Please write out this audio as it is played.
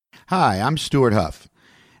Hi, I'm Stuart Huff.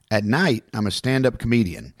 At night, I'm a stand-up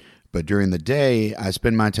comedian, but during the day, I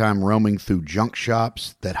spend my time roaming through junk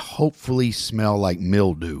shops that hopefully smell like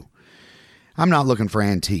mildew. I'm not looking for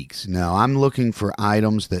antiques. No, I'm looking for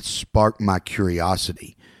items that spark my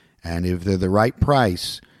curiosity. And if they're the right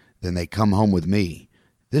price, then they come home with me.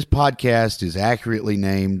 This podcast is accurately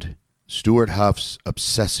named Stuart Huff's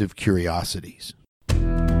Obsessive Curiosities.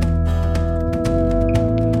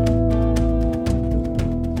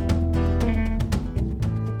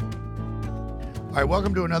 All right,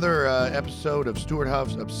 welcome to another episode of Stuart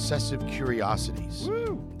Huff's Obsessive Curiosities.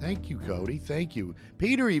 Woo! Thank you, Cody. Thank you.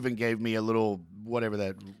 Peter even gave me a little, whatever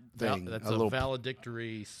that thing. That's a little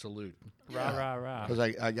valedictory salute. Rah, rah, rah. Because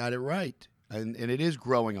I got it right. And it is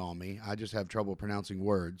growing on me. I just have trouble pronouncing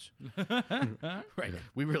words. Right.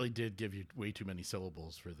 We really did give you way too many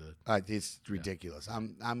syllables for the... It's ridiculous.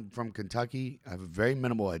 I'm from Kentucky. I have a very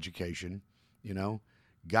minimal education, you know.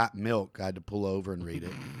 Got milk. I had to pull over and read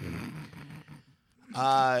it, you know.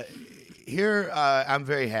 Here, I'm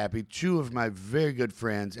very happy. Two of my very good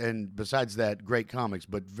friends, and besides that, great comics,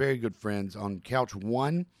 but very good friends. On couch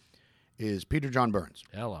one is Peter John Burns.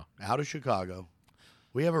 Hello. Out of Chicago.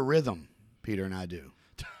 We have a rhythm, Peter and I do.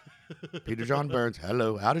 Peter John Burns,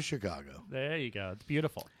 hello, out of Chicago. There you go. It's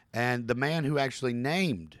beautiful. And the man who actually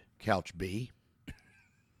named Couch B,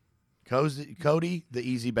 Cody the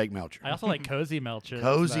Easy Bake Melcher. I also like Cozy Melcher.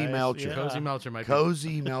 Cozy Nice. Melcher. Yeah. Cozy Melcher might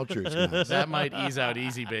Cozy Melcher's nice. That might ease out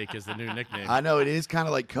Easy Bake as the new nickname. I know, it is kind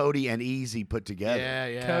of like Cody and Easy put together.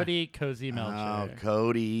 Yeah. Cody Cozy Melcher. Oh,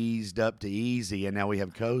 Cody eased up to Easy, and now we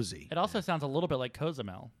have Cozy. It also sounds a little bit like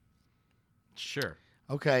Cozumel. Sure.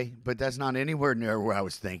 Okay, but that's not anywhere near where I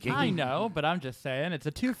was thinking. I know, but I'm just saying it's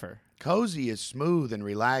a twofer. Cozy is smooth and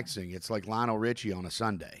relaxing. It's like Lionel Richie on a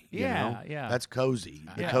Sunday. You Yeah, know? yeah. That's Cozy,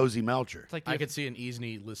 the Yeah. Cozy Melcher. It's like I could see an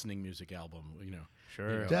Easy listening music album,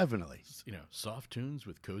 Sure. Definitely. Soft tunes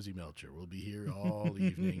with Cozy Melcher. We'll be here all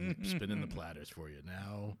evening spinning the platters for you.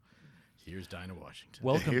 Now, here's Dinah Washington.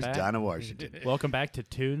 Welcome Here's back. Dinah Washington. Welcome back to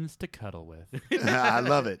Tunes to Cuddle With. I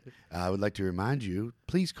love it. I would like to remind you,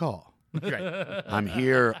 please call. Right. I'm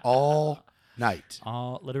here all night.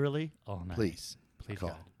 Literally all night. Please. Please, call.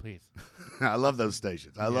 God, please. I love those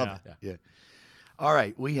stations. I love Yeah. it. Yeah. All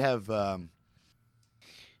right. We have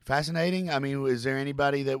fascinating. I mean, is there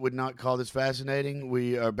anybody that would not call this fascinating?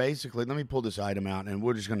 We are basically, let me pull this item out and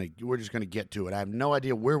we're just gonna get to it. I have no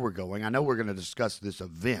idea where we're going. I know we're gonna discuss this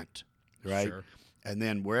event, right? Sure. And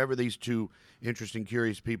then wherever these two interesting,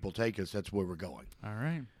 curious people take us, that's where we're going. All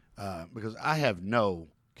right. Because I have no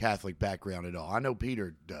Catholic background at all. I know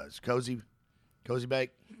Peter does. Cozy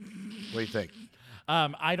Bake? What do you think?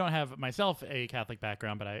 I don't have myself a Catholic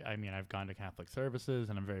background, but I mean, I've gone to Catholic services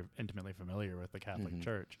and I'm very intimately familiar with the Catholic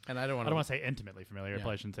Church. And I don't want I don't want to say intimately familiar. I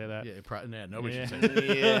probably shouldn't say that. Yeah, nobody Yeah. should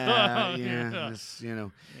say that. Yeah. This,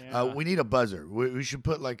 Yeah. we need a buzzer. We should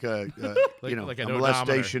put like a Like a an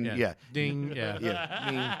molestation. odometer. Yeah. Ding. Yeah.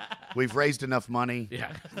 Yeah. We've raised enough money.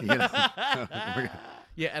 Yeah. You know.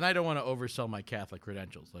 Yeah, and I don't want to oversell my Catholic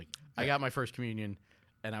credentials. Like, I got my first communion,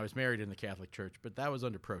 and I was married in the Catholic Church, but that was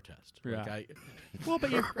under protest. Yeah. Like, Well,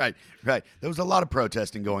 but you're Right. There was a lot of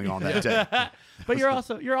protesting going on that day. but you're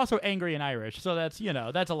also angry and Irish, so that's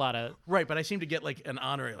a lot of right, but I seem to get like an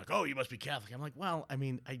honorary, like, oh, you must be Catholic. I'm like, well, I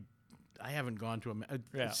mean, I haven't gone to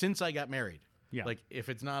since I got married. Yeah. Like, if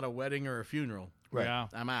it's not a wedding or a funeral, Right. Yeah.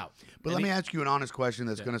 I'm out. But let me ask you an honest question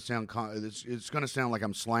that's going to sound it's going to sound like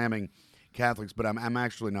I'm slamming Catholics, but I'm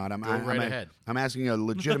actually not. I'm ahead. I'm asking a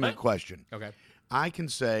legitimate question. Okay. I can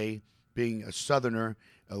say, being a Southerner,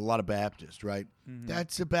 a lot of Baptists, right?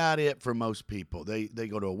 That's about it for most people. They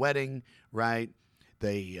go to a wedding, right?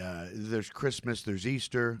 There's Christmas, there's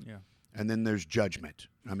Easter, Yeah. and then there's judgment.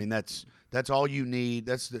 I mean, that's all you need.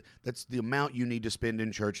 That's the amount you need to spend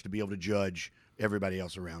in church to be able to judge everybody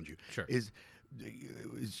else around you. Sure. Is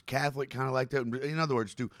Catholic kind of like that? In other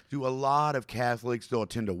words, do a lot of Catholics, they'll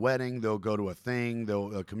attend a wedding, they'll go to a thing,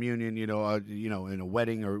 they'll a communion, in a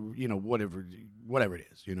wedding or whatever it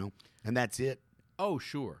is, and that's it. Oh,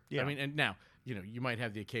 sure. Yeah. I mean, and now, you might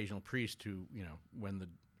have the occasional priest who, when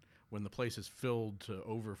the place is filled to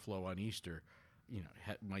overflow on Easter,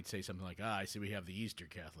 might say something like, I see we have the Easter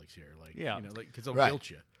Catholics here. Like, Yeah. because they'll Right. guilt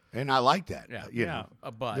you. And I like that. Yeah. You Yeah.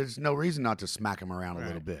 know. But There's no reason not to smack them around a Right.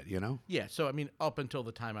 little bit, yeah, so I mean, up until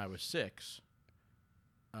the time I was 6,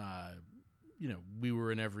 we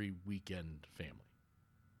were an every weekend family.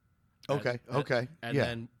 Okay. And yeah.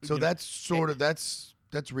 then, so that's sort of that's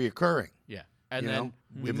reoccurring. Yeah, and You then know?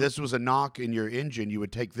 we If this was a knock in your engine, you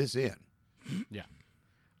would take this in. yeah,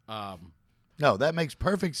 No, that makes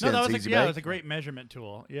perfect sense. No, that was Easy yeah, it Bake. was a great measurement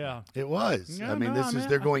tool. Yeah. It was. Yeah, I mean, no, this is man.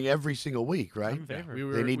 they're going every single week, right? I'm in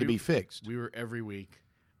favor. They need to be fixed. We were every week,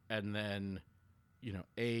 and then,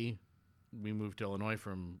 we moved to Illinois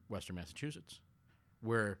from Western Massachusetts,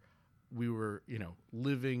 where we were,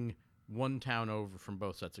 living one town over from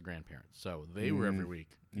both sets of grandparents. So they were every week.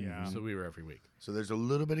 Yeah. So we were every week. So there's a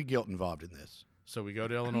little bit of guilt involved in this. So we go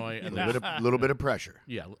to Illinois, A and little bit of pressure.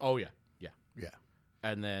 yeah, oh yeah, yeah, Yeah.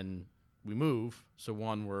 and then we move. So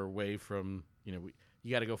we're away from, you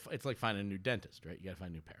got to go. It's like finding a new dentist, right? You got to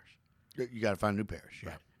find a new parish. You got to find a new parish. Yeah.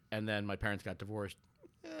 Right. And then my parents got divorced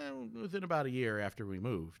within about a year after we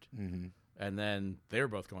moved. Mm-hmm. And then they were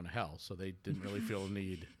both going to hell, so they didn't really feel a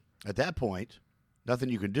need. At that point, nothing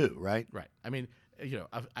you can do, right? Right. I mean,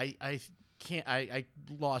 I can't. I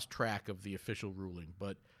lost track of the official ruling,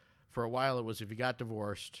 but for a while it was if you got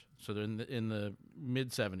divorced. So in the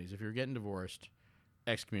mid 70s, if you were getting divorced,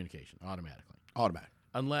 excommunication automatically, Automatic.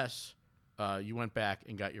 unless you went back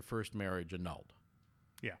and got your first marriage annulled.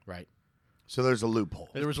 Yeah. Right. So there's a loophole.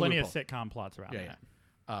 There's was a plenty of loophole. sitcom plots around Yeah. that.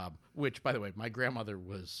 Yeah. Which, by the way, my grandmother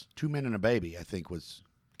was. 2 men and a baby, I think, was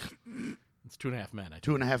It's 2.5 men. I think.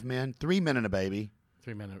 2.5 men, 3 men and a baby.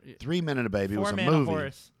 3 men. 3 men and a baby was Four a men, movie. a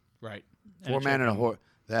horse. Right. Four and men and a chicken. horse.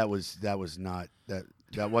 That was not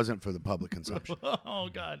that wasn't for the public consumption. Oh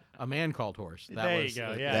God. A man called horse. That There was you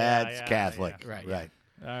go. the- Yeah. That's yeah, Catholic, yeah. Right. Right.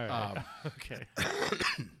 Yeah. All right. Um, Okay.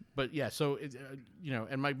 But yeah, so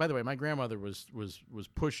and by the way, my grandmother was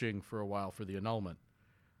pushing for a while for the annulment.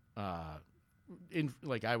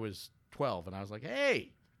 I was 12, and I was like,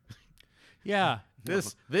 "Hey, Yeah.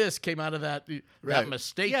 this came out of that Right.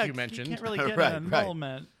 mistake Yeah. you mentioned." You can't really get Right, an right.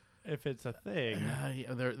 annulment if it's a thing. I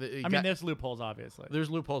I mean, there's loopholes, obviously. there's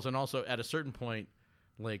loopholes, and also at a certain point,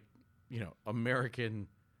 American,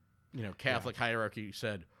 Catholic hierarchy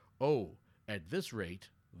said, "Oh, at this rate,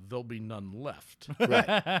 there'll be none left."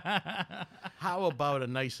 Right. How about a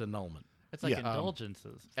nice annulment? It's like Yeah.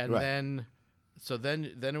 indulgences. And Right. then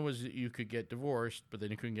it was you could get divorced, but then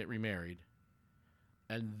you couldn't get remarried.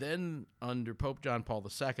 And then under Pope John Paul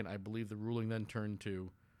II, I believe the ruling then turned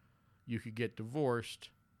to you could get divorced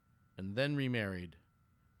and then remarried,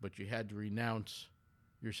 but you had to renounce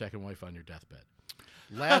your second wife on your deathbed.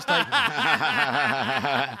 Last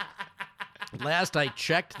I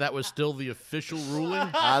checked, that was still the official ruling.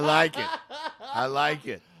 I like it. I like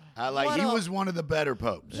it. What he a- was one of the better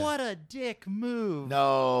popes. What a dick move.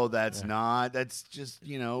 No, that's not. That's just,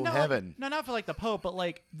 heaven. No, not for like the Pope, but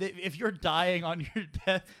like if you're dying on your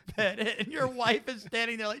deathbed and your wife is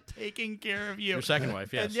standing there like taking care of you. Your second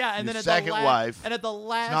wife, yes. And and Your then at second the wife. And at the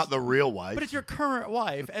last, It's not the real wife. but it's your current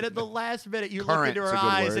wife. And at the last minute, you look Current into is her a good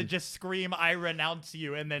eyes word. and just scream, "I renounce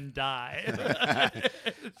you," and then die.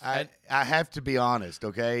 I have to be honest,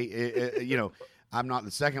 okay? I'm not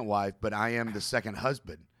the second wife, but I am the second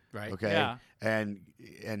husband. Right. Okay. Yeah. And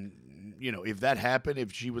if that happened,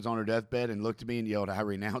 if she was on her deathbed and looked at me and yelled, "I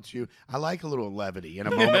renounce you," I like a little levity in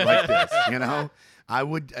a moment like this. I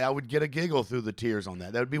would get a giggle through the tears on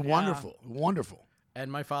that. That would be wonderful, wonderful.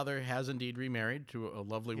 And my father has indeed remarried to a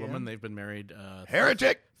lovely woman. They've been married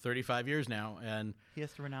Heretic. 35 years now, and He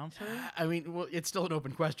has to renounce her. I mean, well, it's still an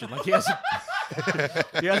open question. Like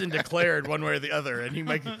he hasn't declared one way or the other, and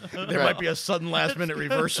there might be a sudden last minute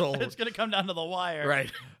reversal. It's gonna come down to the wire.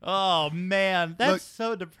 Right. Oh man, that's Look,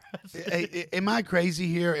 so depressing. Am I crazy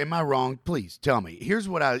here? Am I wrong? Please tell me. Here's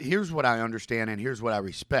what I understand, and here's what I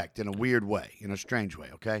respect in a weird way, in a strange way.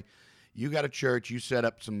 Okay, you got a church, you set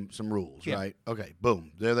up some rules, Yeah. right? Okay,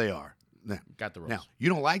 boom, there they are. Got the rules. Now you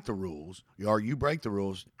don't like the rules, or you break the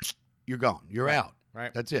rules, you're gone. You're out.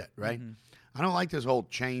 Right. That's it. Right. I don't like this whole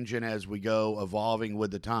changing as we go, evolving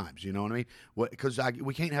with the times. You know what I mean? Because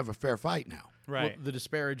we can't have a fair fight now. Right. Well, the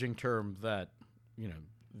disparaging term that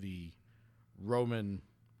the Roman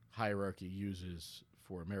hierarchy uses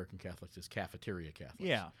for American Catholics is cafeteria Catholics.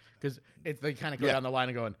 Yeah. Because they kind of go Yeah. down the line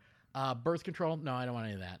and going, birth control? No, I don't want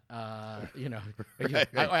any of that.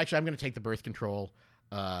 Right. Actually, I'm going to take the birth control.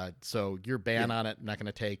 So your ban on it, I'm not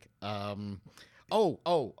going to take.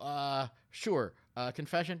 Sure.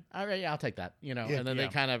 Confession? All right, yeah, I'll take that. And then they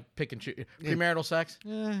kind of pick and choose. Premarital sex?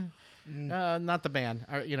 Not the ban.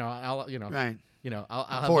 I'll. Right. I'll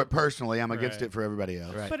have For it personally, I'm against Right. it for everybody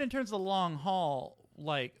else. Right. But in terms of the long haul,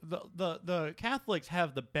 like the Catholics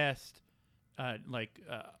have the best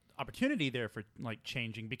opportunity there for like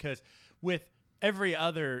changing, because with every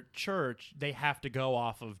other church they have to go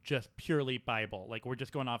off of just purely Bible. Like we're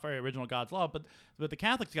just going off our original God's law, but the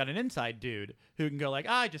Catholics got an inside dude who can go like,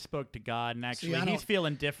 I just spoke to God and actually I he's don't-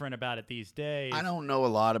 feeling different about it these days. I don't know a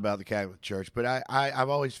lot about the Catholic Church, but I've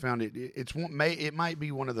always found it might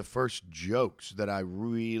be one of the first jokes that I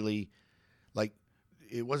really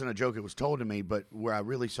it wasn't a joke. It was told to me, but where I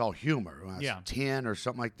really saw humor when I was 10 or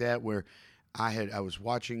something like that, where I was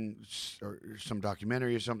watching some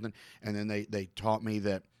documentary or something, and then they taught me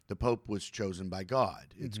that the Pope was chosen by God.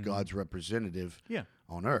 It's God's representative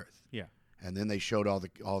on earth. Yeah. And then they showed all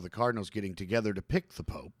the cardinals getting together to pick the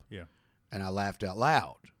Pope. Yeah. And I laughed out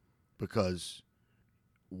loud because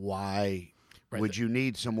why would you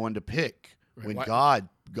need someone to pick when God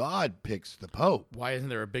picks the Pope? Why isn't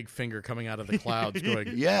there a big finger coming out of the clouds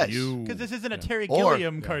going, Yes. Because this isn't a Terry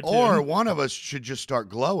Gilliam cartoon. Or one of us should just start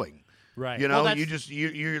glowing. Right. You know, Well,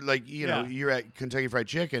 you're like, you're at Kentucky Fried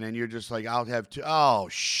Chicken and you're just like, I'll have two. Oh,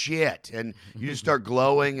 shit. And you just start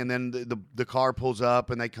glowing, and then the car pulls up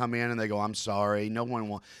and they come in and they go, I'm sorry. No one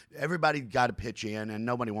wants. Everybody got to pitch in, and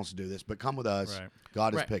nobody wants to do this, but come with us. Right.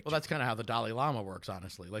 God has picked Well, that's kind of how the Dalai Lama works,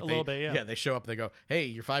 honestly. Like A little bit, yeah. Yeah, they show up, they go, hey,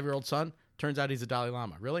 your 5-year-old son? Turns out he's a Dalai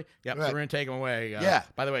Lama. Really? Yep. Right. So we're gonna take him away. Yeah.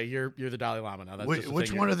 By the way, you're the Dalai Lama now. That's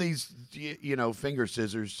Which one of these, finger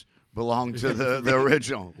scissors belong to the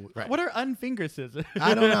original? Right. What are unfinger scissors?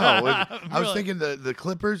 I don't know. I was Really? thinking the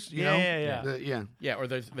clippers. You know? Yeah. Yeah, or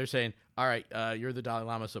they're saying, all right, you're the Dalai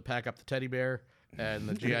Lama, so pack up the teddy bear and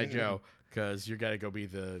the G.I. Joe, because you're got to go be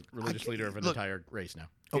the religious leader of an entire race now.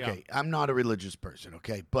 Okay, I'm not a religious person.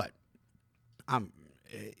 Okay, but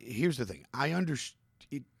here's the thing. I understand.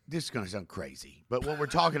 This is going to sound crazy, but what we're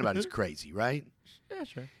talking about is crazy, right? Yeah,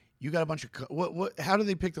 sure. You got a bunch of what? How did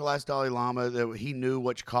they pick the last Dalai Lama? That he knew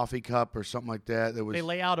which coffee cup or something like that. That was They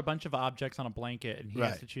lay out a bunch of objects on a blanket, and he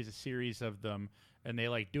has Right. to choose a series of them, and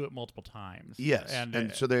they do it multiple times. yes,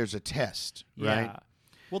 and so there's a test, right? Yeah.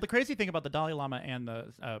 Well, the crazy thing about the Dalai Lama and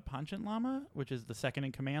the Panchen Lama, which is the second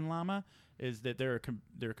in command Lama, is that they're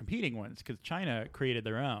competing ones, because China created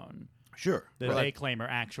their own Sure, that right. they claim are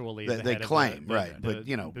actually the They head of claim, the right? But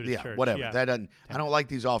Buddhist church. whatever. Yeah. That doesn't. I don't like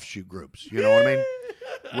these offshoot groups. You know what I mean?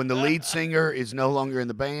 When the lead singer is no longer in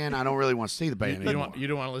the band, I don't really want to see the band anymore. You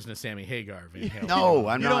don't want to listen to Sammy Hagar. Van Halen. No,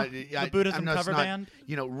 I'm You not. don't- the I- Buddhism I'm not- cover it's not- band?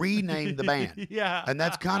 Rename the band. Yeah. And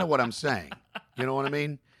that's kind of what I'm saying. You know what I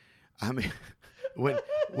mean? I mean,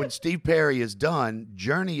 when Steve Perry is done,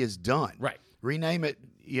 Journey is done. Right. Rename it,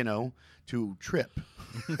 to Trip.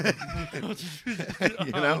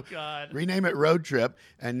 Oh, God. Rename it Road Trip,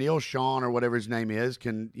 and Neil Sean or whatever his name is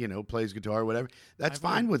can, plays guitar or whatever. That's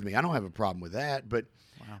fine with me. I don't have a problem with that, but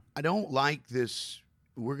I don't like this.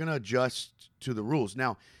 We're going to adjust to the rules.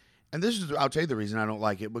 Now, and I'll tell you the reason I don't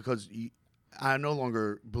like it, because I no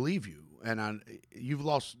longer believe you, and you've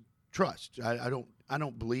lost trust. I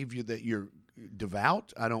don't believe you that you're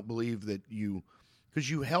devout. I don't believe that because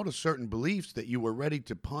you held a certain beliefs that you were ready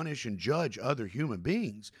to punish and judge other human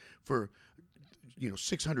beings for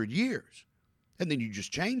 600 years, and then you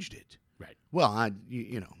just changed it. Right. Well,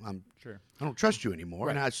 I'm Sure. I don't trust you anymore,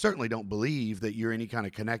 Right. and I certainly don't believe that you're any kind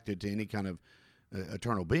of connected to any kind of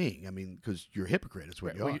eternal being. I mean, because you're a hypocrite. That's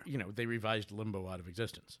what Right. you are. Well, they revised limbo out of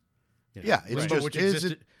existence. Yeah, it's Limbo, just-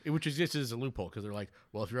 which existed as a loophole, because they're like,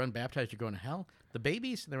 well, if you're unbaptized, you're going to hell. The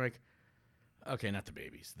babies, and they're like, okay, not the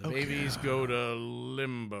babies. The babies go to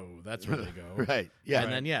limbo. That's where they go. Right. Yeah.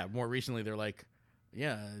 And then more recently they're like,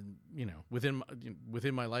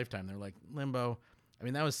 within my lifetime, they're like, limbo. I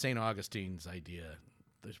mean, that was St. Augustine's idea.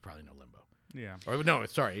 There's probably no limbo. Yeah. Or no,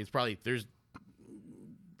 sorry, it's probably there's.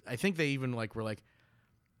 I think they even were like,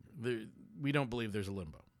 we don't believe there's a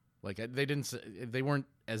limbo. Like they weren't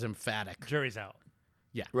as emphatic. Jury's out.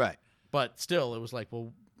 Yeah. Right. But still, it was like,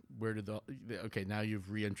 well, where did okay, now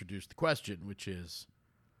you've reintroduced the question, which is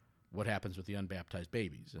what happens with the unbaptized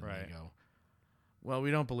babies? And Right. they go, well,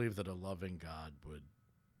 we don't believe that a loving God would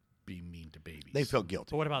be mean to babies. They felt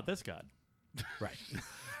guilty. But what about this God? Right.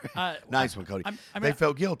 Nice one, Cody. I They mean,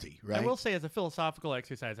 felt guilty, right? I will say, as a philosophical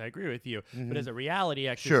exercise, I agree with you. But as a reality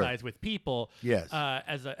Sure. exercise with people, Yes.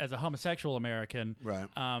 as a homosexual American, Right.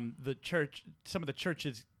 Some of the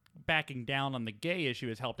churches backing down on the gay issue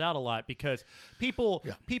has helped out a lot, because people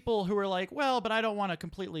who are like, well, but I don't want to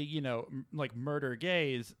completely, murder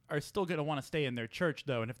gays, are still going to want to stay in their church,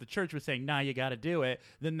 though. And if the church was saying, nah, you got to do it,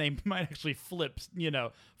 then they might actually flip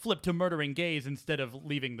to murdering gays instead of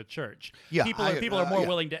leaving the church. Yeah, people are more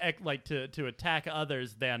willing to attack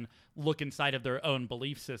others than look inside of their own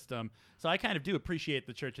belief system. So I kind of do appreciate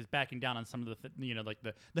the churches backing down on some of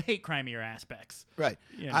the hate crimier aspects. Right.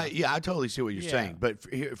 I totally see what you're Yeah. saying, but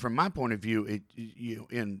from my point of view,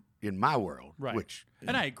 in my world, Right. which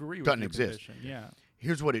And I agree with doesn't your exist. position. Yeah.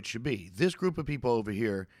 Here's what it should be. This group of people over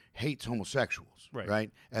here hates homosexuals,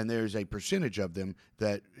 Right. And there's a percentage of them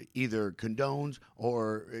that either condones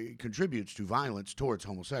or contributes to violence towards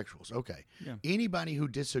homosexuals. Okay. Yeah. Anybody who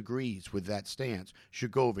disagrees with that stance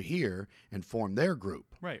should go over here and form their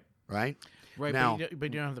group. Right. right? Right, Now,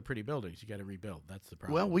 but you don't have the pretty buildings. You got to rebuild. That's the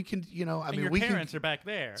problem. well, we can, I And mean, your we parents can. are back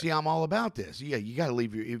there. See, I'm all about this. Yeah, you got to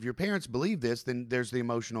leave if your parents believe this, then there's the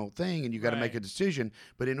emotional thing, and you got to make a Right. decision.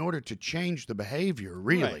 But in order to change the behavior,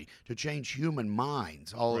 really, Right. to change human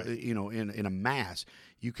minds, all Right. in a mass,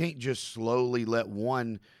 you can't just slowly let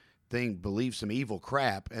one thing believe some evil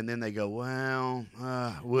crap, and then they go, well,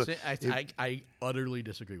 See, I utterly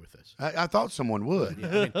disagree with this. I thought someone would. Yeah,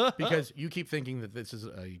 I mean, because you keep thinking that this is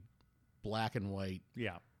a black and white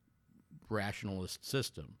Yeah. rationalist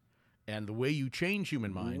system, and the way you change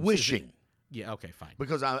human minds, Wishing, yeah, okay, fine.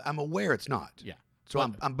 because I'm aware it's not. Yeah. So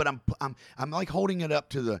But- I'm like holding it up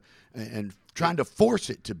to the and trying to force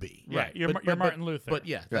it to be. Yeah, Right, you're, but- you're but- Martin Luther. But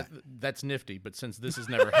yeah, Right. that's nifty. But since this has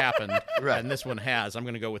never happened, Right. and this one has, I'm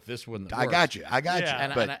going to go with this one. That I works. got you. Yeah.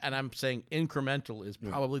 you. And, and I'm saying incremental is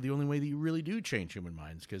probably the only way that you really do change human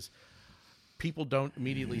minds, because people don't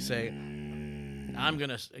immediately say, I'm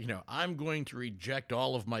going to reject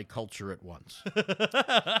all of my culture at once.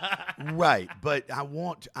 Right, but I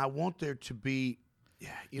want there to be,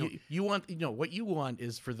 You want what you want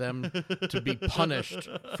is for them to be punished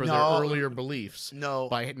for No. their earlier beliefs No.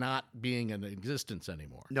 by not being in existence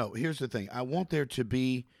anymore. no. Here's the thing. I want there to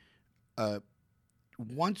be,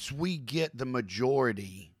 once we get the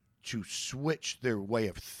majority to switch their way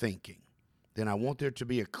of thinking, then I want there to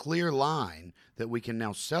be a clear line that we can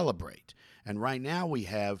now celebrate. And right now we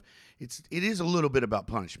have. It is a little bit about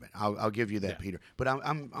punishment. I'll give you that, Yeah. Peter. But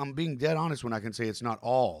I'm being dead honest when I can say it's not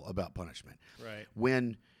all about punishment. Right.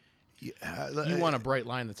 When You want a bright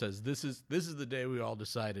line that says this is the day we all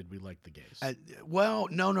decided we liked the gays. well,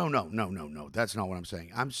 no. That's not what I'm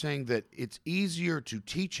saying. I'm saying that it's easier to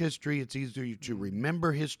teach history. It's easier to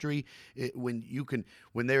remember history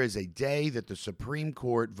when there is a day that the Supreme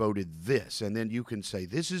Court voted this, and then you can say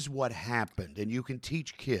this is what happened, and you can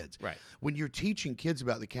teach kids. Right. When you're teaching kids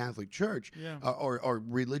about the Catholic Church Yeah. or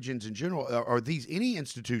religions in general, or these any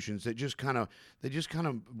institutions that just kind of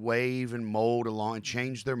wave and mold along and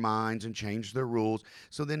change their minds and change their rules.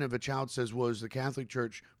 So then if a child says, well, is the Catholic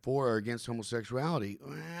Church for or against homosexuality?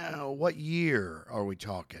 Well, what year are we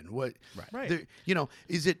talking? What Right.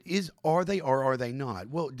 are they or are they not?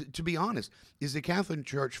 Well, to be honest, is the Catholic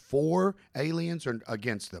Church for aliens or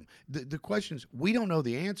against them? The questions, we don't know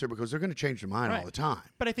the answer because they're going to change their mind all Right. the time.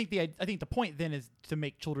 But I think the point then is to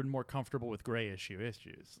make children more comfortable with gray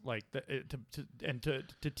issues, like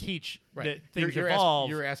to teach that things evolve.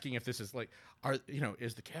 You're asking if this is like,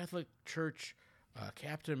 is the Catholic Church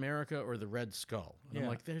Captain America or the Red Skull? And I'm Yeah.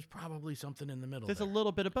 like, there's probably something in the middle. There's a there.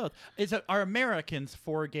 little bit of both. Are Americans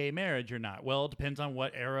for gay marriage or not? Well, it depends on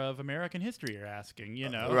what era of American history you're asking.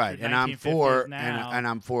 Right, the and I'm 1950s for now. and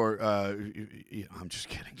I'm for. I'm just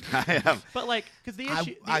kidding. I am. But because the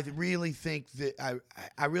issue, I really think that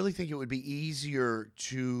I really think it would be easier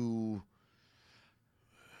to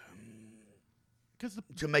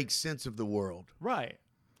make sense of the world. right.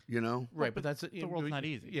 Right, but that's the world's not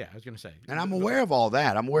easy. Yeah, I was going to say. And I'm aware of all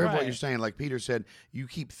that. I'm aware of what Right. you're saying. Like Peter said, you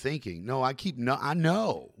keep thinking. No, I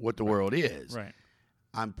know what the world is. Right.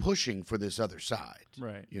 I'm pushing for this other side.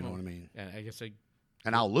 Right. You know what I mean? And I guess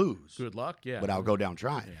And I'll lose, good luck. Yeah, but I'll go down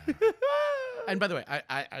trying. Yeah. And by the way,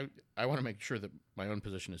 I want to make sure that my own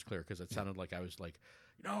position is clear, because it sounded like I was like,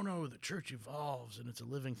 no, the church evolves and it's a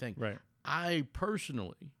living thing. Right. I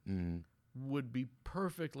personally Mhm. would be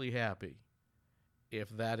perfectly happy if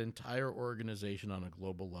that entire organization on a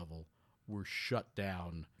global level were shut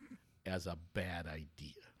down as a bad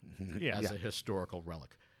idea, Yeah. as a historical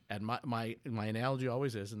relic. And my analogy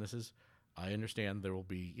always is, and this is, I understand there will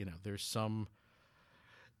be, there's some,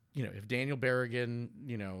 if Daniel Berrigan,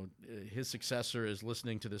 his successor is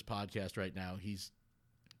listening to this podcast right now, he's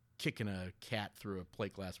kicking a cat through a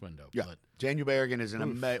plate glass window. Yeah. But, Daniel Berrigan is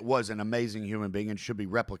was an amazing human being and should be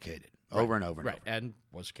replicated over and over and right, over. and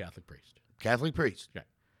was a Catholic priest. Catholic priest. Right.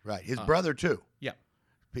 Right. His brother, too. Yeah.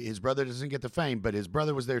 His brother doesn't get the fame, but his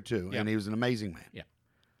brother was there, too, Yeah. and he was an amazing man. Yeah.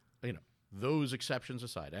 Those exceptions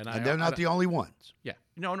aside. And And they're not the only ones. Yeah.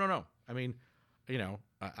 No. I mean,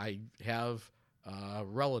 I have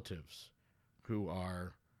relatives who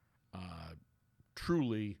are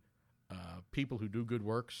truly people who do good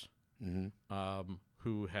works,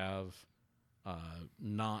 who have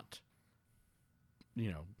not,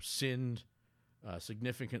 sinned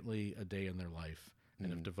significantly a day in their life and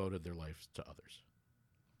have devoted their lives to others.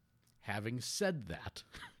 Having said that,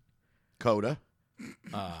 Coda.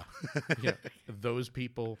 those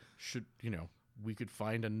people should, we could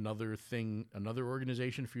find another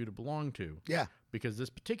organization for you to belong to. Yeah. Because this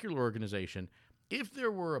particular organization, if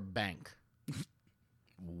there were a bank,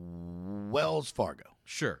 Wells Fargo.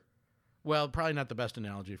 sure, Well, probably not the best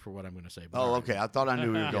analogy for what I'm going to say. But Oh, all right. okay. I thought I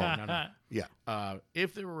knew where you were going. No. Yeah.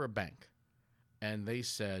 If there were a bank, and they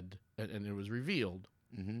said, and it was revealed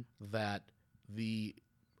Mm-hmm. that the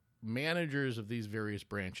managers of these various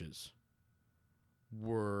branches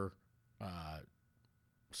were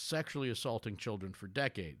sexually assaulting children for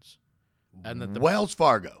decades, and that the Wells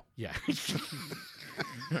Fargo. yeah,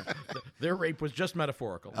 their rape was just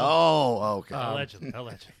metaphorical. Oh, okay. Allegedly.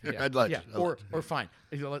 Yeah, Allegedly. or fine.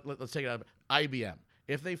 Let's take it out of IBM.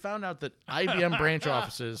 If they found out that IBM branch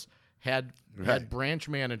offices had Right. branch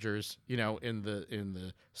managers, in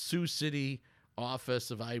the Sioux City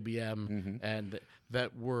office of IBM, and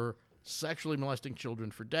that were sexually molesting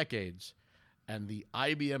children for decades, and the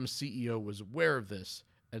IBM CEO was aware of this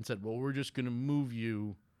and said, "Well, we're just going to move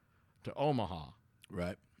you to Omaha,"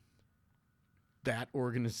 Right. that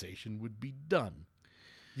organization would be done.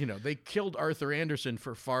 They killed Arthur Anderson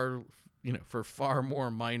for far more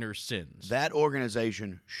minor sins. That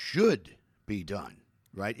organization should be done,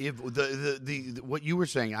 right? If the what you were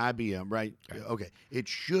saying, IBM, right? Okay, it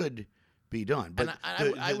should be done. But And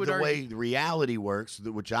I would the argue- way the reality works,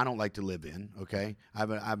 which I don't like to live in. Okay, I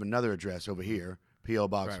have another address over here, PO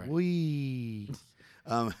Box. Right. Wee.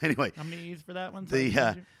 Anyway, How many E's for that one?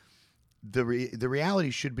 the reality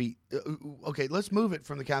should be okay. Let's move it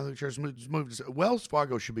from the Catholic Church. Move to, Wells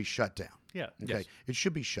Fargo should be shut down. Yeah. Okay, Yes. it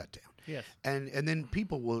should be shut down. Yes. And then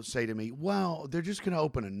people will say to me, "Well, they're just going to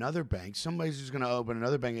open another bank. Somebody's just going to open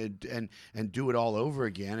another bank and do it all over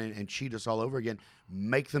again and cheat us all over again.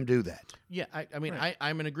 Make them do that." Yeah, I mean,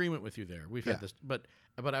 I'm in agreement with you there. We've Yeah. had this, but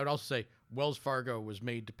I would also say Wells Fargo was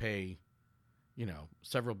made to pay,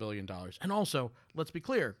 several $billion, and also let's be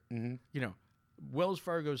clear, Wells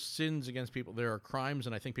Fargo's sins against people. There are crimes,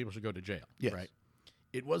 and I think people should go to jail. Yes. Right.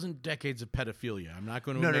 It wasn't decades of pedophilia. I'm not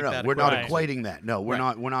going to No, make that. we're not Right. equating that. No, we're Right.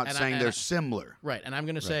 not. We're not And saying I- they're similar. Right, and I'm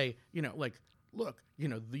going to say, look,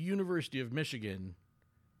 the University of Michigan,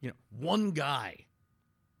 one guy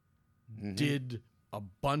did a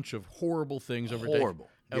bunch of horrible things over Horrible.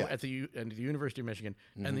 decades Yeah. at the University of Michigan,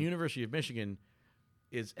 and the University of Michigan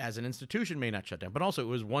is, as an institution, may not shut down, but also it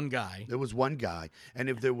was one guy. There was one guy, and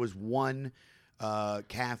if there was one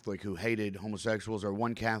Catholic who hated homosexuals, or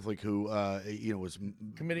one Catholic who was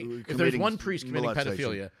Committing, if there's one priest committing molestation.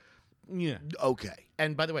 pedophilia, yeah. Okay.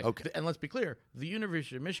 And by the way, Okay. and let's be clear, the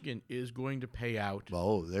University of Michigan is going to pay out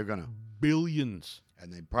Oh, they're gonna, billions.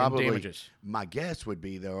 and they probably. damages. My guess would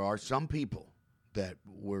be there are some people that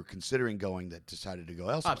were considering going that decided to go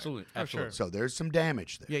elsewhere. Absolutely, Oh, absolutely. So there's some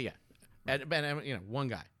damage there. Yeah. And one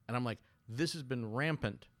guy, and I'm like, this has been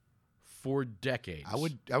rampant for decades. I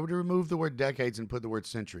would remove the word decades and put the word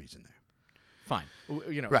centuries in there. fine,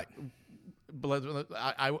 Right. But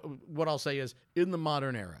what I'll say is, in the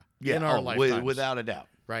modern era, Yeah. in our lifetimes, without a doubt.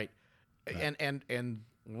 right, and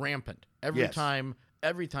rampant every Yes. time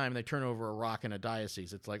they turn over a rock in a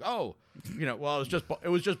diocese, it's like, well, it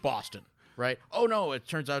was just Boston, right? Oh no, it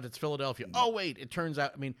turns out it's Philadelphia. Oh wait, it turns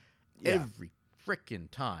out, Yeah. every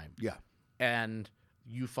frickin' time. Yeah. And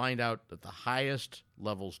you find out that the highest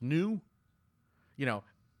levels knew.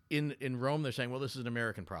 In Rome, they're saying, well, this is an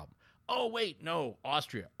American problem. Oh, wait, no,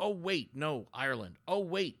 Austria. Oh, wait, no, Ireland. Oh,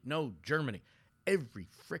 wait, no, Germany. Every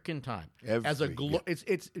frickin' time.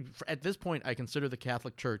 It's at this point, I consider the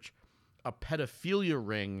Catholic Church a pedophilia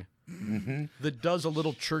ring that does a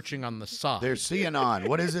little churching on the side. There's CAnon.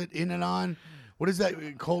 What is it? In and on? What is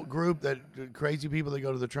that cult group that crazy people that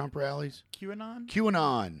go to the Trump rallies? QAnon?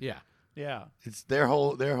 QAnon. Yeah. Yeah. It's their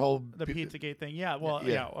whole The Pizzagate thing. Yeah. Well,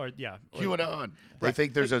 Yeah. QAnon. They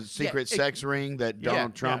think there's a secret sex ring that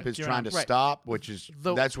Donald Trump is QAnon. trying to Right. stop, which is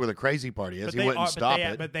that's where the crazy part is. But He they wouldn't are, stop but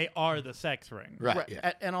they, it. But they are the sex ring. Right.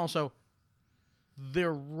 Yeah. And also,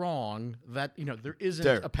 they're wrong that there isn't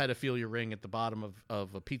There. a pedophilia ring at the bottom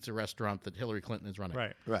of a pizza restaurant that Hillary Clinton is running.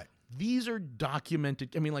 Right. Right. These are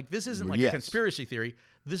documented. This isn't like Yes. a conspiracy theory.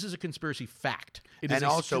 This is a conspiracy fact. It is And a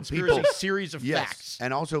also conspiracy people- series of Yes. facts.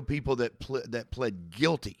 And also people that pled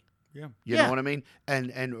guilty. Yeah. You Yeah. know what I mean?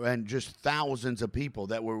 And just thousands of people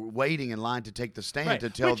that were waiting in line to take the stand Right. to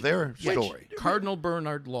tell their Which story. Cardinal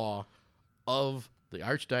Bernard Law of the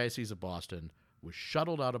Archdiocese of Boston was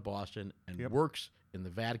shuttled out of Boston and works in the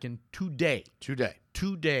Vatican today.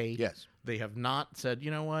 Today. Yes. They have not said, you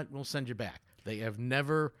know what, we'll send you back. They have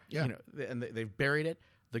never, Yeah. and they've buried it.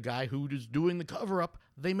 The guy who is doing the cover-up,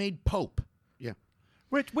 they made Pope. Yeah.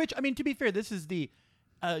 Which to be fair, this is the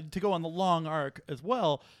to go on the long arc as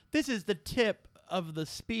well. This is the tip of the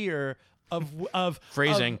spear of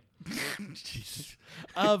Phrasing.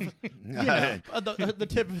 of the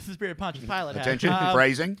tip of the spear Pontius Pilate had. Attention.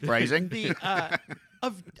 Phrasing. The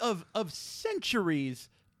of centuries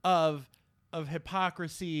of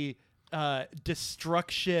hypocrisy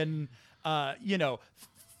destruction,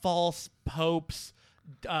 false popes,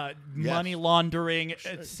 money laundering,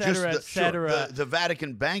 et cetera, et cetera. The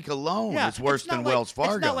Vatican Bank alone Yeah, is worse than like, Wells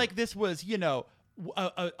Fargo. It's not like this was,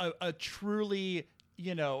 a truly,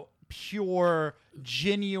 pure,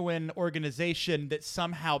 genuine organization that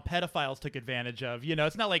somehow pedophiles took advantage of.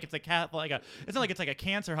 It's not like it's it's not like it's like a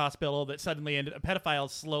cancer hospital that suddenly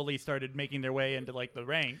pedophiles slowly started making their way into like the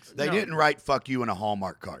ranks. They No. didn't write "fuck you" in a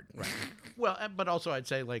Hallmark card. Right. Well, but also I'd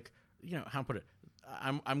say how to put it.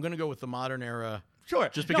 I'm going to go with the modern era. Sure.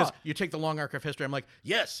 Just because No. you take the long arc of history, I'm like,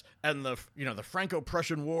 yes, and the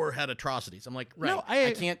Franco-Prussian War had atrocities. I'm like, right, No,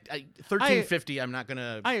 I can't. 1350, I'm not going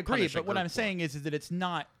to. I agree, but what I'm saying is that it's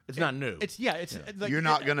not. It's not new. It's like, You're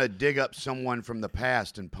not going to dig up someone from the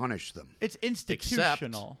past and punish them. It's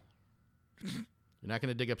institutional. You're not going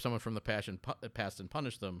to dig up someone from the past and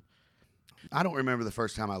punish them. I don't remember the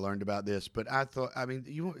first time I learned about this, but I thought,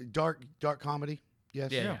 dark comedy.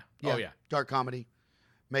 Yes. Yeah. Oh yeah. Dark comedy.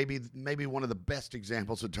 Maybe one of the best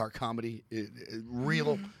examples of dark comedy,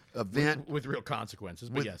 real event with real consequences.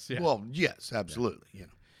 But yes, yeah. Well, yes, absolutely.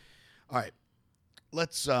 All right,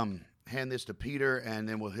 let's hand this to Peter, and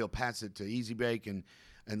then he'll pass it to Easy Bake and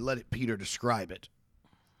let Peter describe it.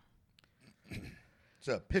 It's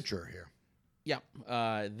a picture here.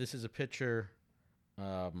 Yeah, this is a picture,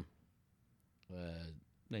 19th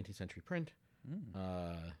century print.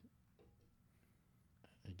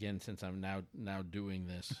 Again, since I'm now doing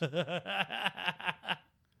this.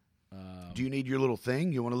 Do you need your little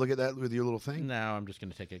thing? You want to look at that with your little thing? No, I'm just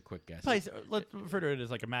going to take a quick guess. Let's refer to it as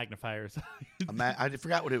like a magnifier. I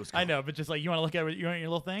forgot what it was called. I know, but just like you want to look at it, you want your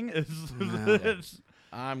little thing.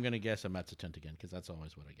 I'm going to guess a Metzitent again because that's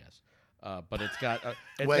always what I guess. But it's got.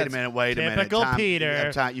 Wait a minute. Typical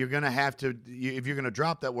Peter. You're going to have to. If you're going to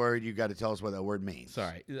drop that word, you got to tell us what that word means.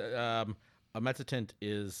 Sorry, a Metzitent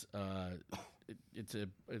is. It's an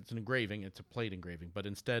engraving. It's a plate engraving, but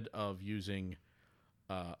instead of using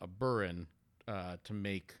a burin to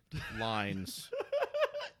make lines,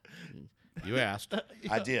 you asked.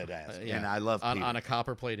 I did ask, Yeah. and I love Peter. on a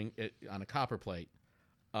copper plating. On a copper plate,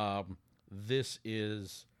 this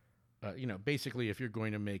is, basically if you're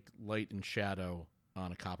going to make light and shadow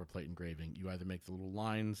on a copper plate engraving, you either make the little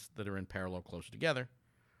lines that are in parallel closer together,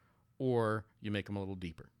 or you make them a little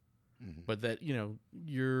deeper. Mm-hmm. But that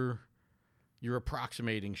you're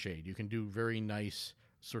approximating shade. You can do very nice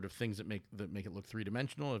sort of things that make it look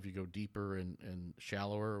three-dimensional if you go deeper and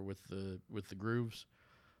shallower with the grooves.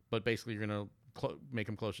 But basically, you're going to make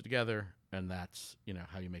them closer together, and that's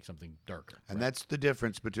how you make something darker. And right? that's the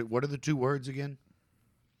difference between. What are the two words again?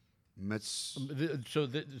 So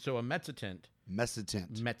a mezzotent.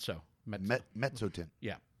 Mezzotent. Mezzo. Mezzotent.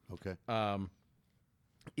 Yeah. Okay.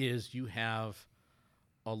 Is you have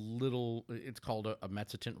a little. It's called a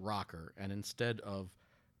mezzotent rocker, and instead of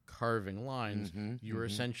carving lines, you're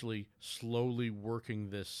essentially slowly working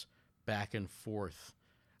this back and forth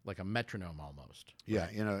like a metronome almost. Yeah,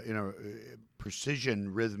 in a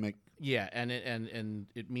precision rhythmic. Yeah, and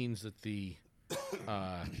it means that the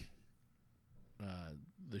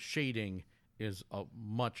shading is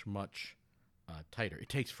much tighter. It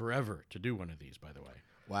takes forever to do one of these, by the way.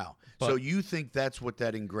 Wow. But so you think that's what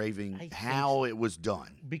that engraving, how it was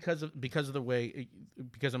done? Because of the way,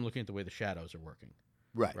 because I'm looking at the way the shadows are working.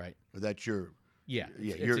 Right. Right. That's your. Yeah.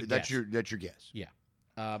 That's your guess. Yeah.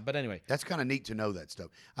 But anyway, That's kind of neat to know that stuff.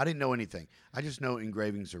 I didn't know anything. I just know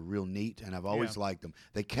engravings are real neat, and I've always liked them.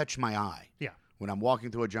 They catch my eye. Yeah. When I'm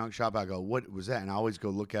walking through a junk shop, I go, "What was that?" And I always go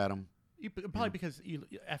look at them. Probably because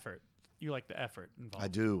effort. You like the effort involved. I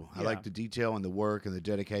do. I Yeah. like the detail and the work and the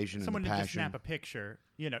dedication Someone and the to passion. just snap a picture,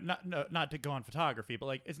 not to go on photography, but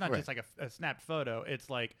like it's not just like a snapped photo.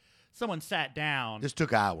 It's like someone sat down. This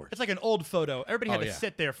took hours. It's like an old photo. Everybody had to yeah.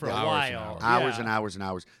 sit there for a Hours and while. hours. Hours Yeah. and hours and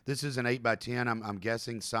hours. This is an 8x10. I'm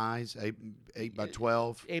guessing size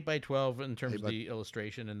 8x12. 8x12 in terms of by- the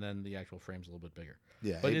illustration, and then the actual frame's a little bit bigger.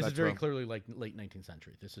 Yeah, But 8 this by is very 12. clearly like late 19th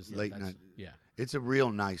century. This is Late that's- nin- Yeah. It's a real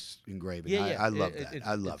nice engraving. Yeah. I love that. It's-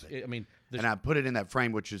 I love it's- it. I mean, And I put it in that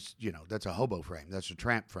frame, which is, that's a hobo frame. That's a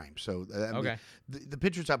tramp frame. So Okay. the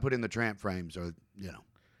pictures I put in the tramp frames are,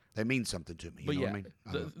 they mean something to me. You but know yeah,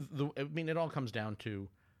 what I mean? it all comes down to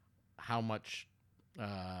how much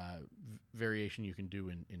variation you can do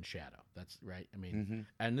in shadow. That's right. I mean,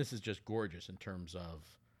 and this is just gorgeous in terms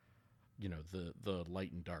of, the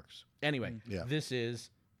light and darks. Anyway, Yeah. this is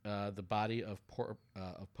the body of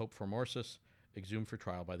Pope Formosius, exhumed for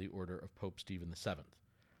trial by the order of Pope Stephen VII.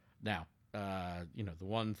 Now, the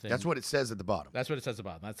one thing That's what it says at the bottom. that's what it says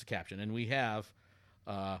about it. That's the caption, and we have,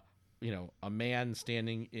 a man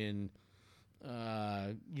standing in,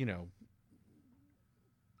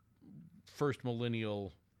 first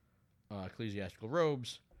millennial ecclesiastical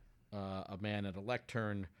robes, a man at a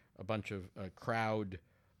lectern, a bunch of a crowd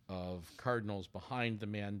of cardinals behind the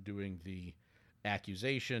man doing the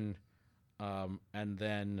accusation, and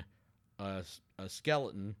then a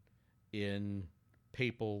skeleton in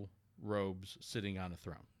papal robes sitting on a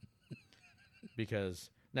throne. Because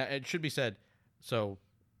now it should be said, so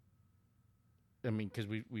I mean, because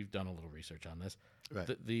we've done a little research on this. Right.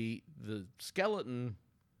 The skeleton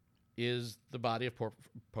is the body of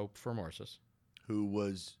Pope Formosius,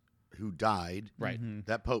 who died. right?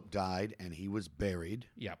 That Pope died, and he was buried.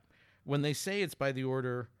 Yep. When they say it's by the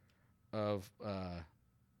order of,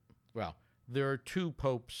 well, there are two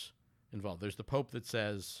popes involved. There's the pope that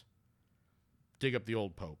says, dig up the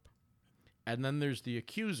old pope. And then there's the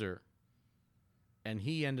accuser, and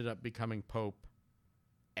he ended up becoming pope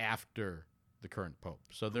after the current pope.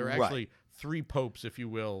 So there are Right. actually three popes, if you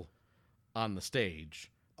will, on the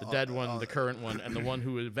stage. The dead one, the current one, and the one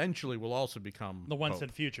who eventually will also become The once pope.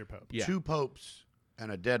 and future pope. Yeah. Two popes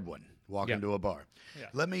and a dead one walk Yeah. into a bar. Yeah.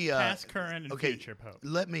 Let me Past, current, and okay, future pope.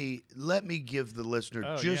 Let me give the listener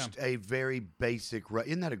Oh, just a very basic.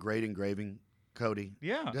 Isn't that a great engraving, Cody?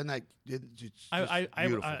 Yeah. Doesn't that? It's just I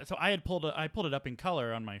beautiful. so I had pulled it up in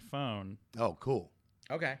color on my phone. Oh, cool.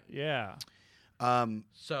 Okay. Yeah.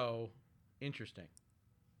 So, interesting.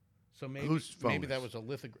 So maybe Whose phone maybe that is? was a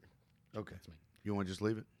lithograph. Okay. That's me. You want to just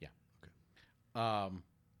leave it? So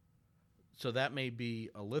that may be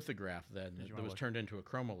a lithograph then you that wanna was look? turned into a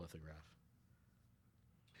chromolithograph.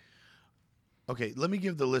 Okay, let me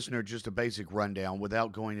give the listener just a basic rundown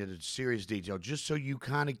without going into serious detail, just so you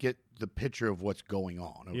kind of get the picture of what's going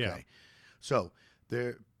on. Okay, Yeah. so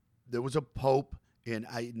there was a pope in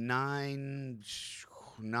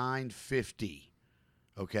 950.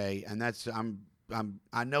 Okay, and that's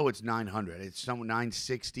I know it's 900. It's some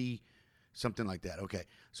 960, something like that. Okay,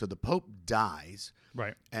 so the pope dies.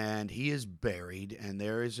 Right. And he is buried, and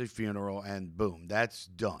there is a funeral, and boom, that's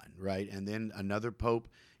done, right? And then another pope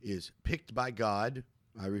is picked by God.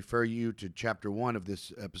 I refer you to chapter 1 of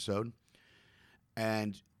this episode.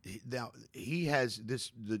 And now he has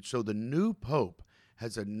this, so the new pope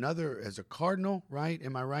has as a cardinal, right?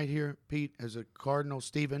 Am I right here, Pete? As a cardinal,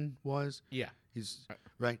 Stephen was? Yeah. He's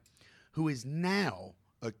right, who is now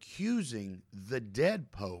accusing the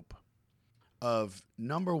dead pope of,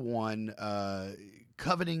 number one,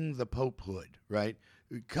 coveting the popehood, right?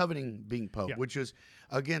 Coveting being pope, Yeah. which is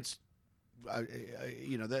against,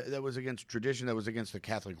 that was against tradition, that was against the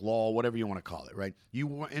Catholic law, whatever you want to call it, right?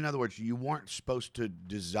 In other words, you weren't supposed to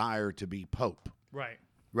desire to be pope, Right.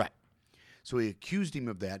 right? So he accused him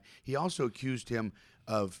of that. He also accused him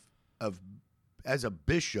of as a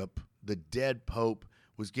bishop, the dead pope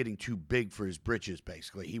was getting too big for his britches.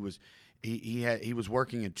 Basically, he was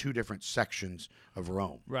working in two different sections of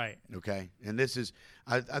Rome. Right. Okay, and this is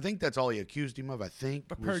I think that's all he accused him of. I think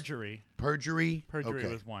But was perjury. Perjury. Perjury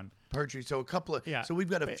Okay. was one. Perjury. So a couple of Yeah. So we've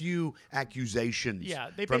got a few accusations. Yeah,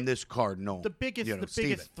 they from ba- this cardinal. The biggest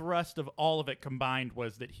Stephen. thrust of all of it combined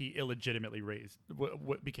was that he illegitimately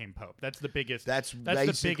became pope. That's the biggest. That's the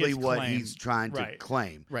basically biggest what claim. he's trying to Right.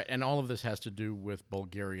 claim. Right, and all of this has to do with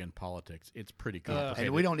Bulgarian politics. It's pretty complicated.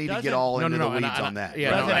 And we don't need to get Doesn't- all No, into no, the no, weeds and I- on that. yeah,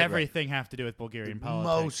 Doesn't no, right, everything have to do with Bulgarian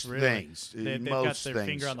politics? Most really? things, They've got most their things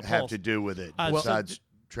finger on the have pulse. to do with it. So besides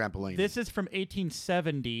trampoline. This is from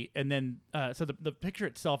 1870, and then so the picture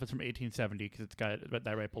itself is from 1870 because it's got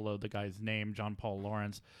that right below the guy's name, John Paul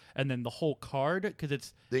Lawrence, and then the whole card because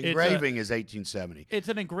it's the engraving is 1870. It's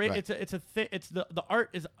an Right. It's the art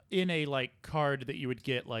is in a like card that you would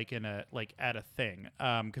get like in a like at a thing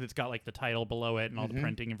because it's got like the title below it and all the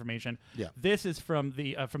printing information. Yeah. This is from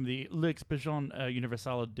the L'Exposition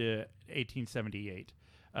Universelle de 1878.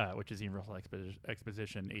 Which is the Universal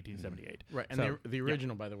Exposition 1878. Right, and So, the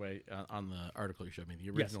original, by the way, on the article you showed me, the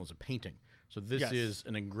original is a painting. So this Yes. is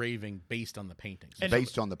an engraving based on the painting. So And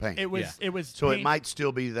based on the paint. It was Yeah. it was So it paint- might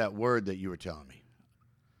still be that word that you were telling me.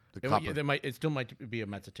 The copper. it still might be a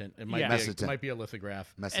mezzotint. It might Yeah. be Mezzotint. it might be a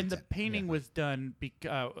lithograph. and the Mezzotint. painting was done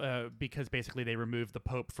because basically they removed the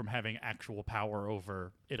Pope from having actual power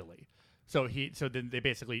over Italy. So then they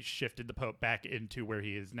basically shifted the Pope back into where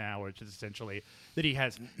he is now, which is essentially that he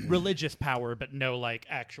has religious power, but no like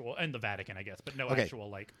actual, and the Vatican, I guess, but no Okay. actual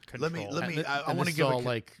like control. Let me- I And wanna this is give a all co-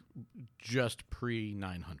 like just pre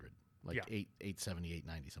 900, like Yeah. 870,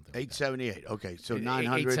 890, something. like that. 878. Okay, so 900,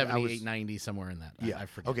 900. 870, 890, somewhere in that. Yeah. I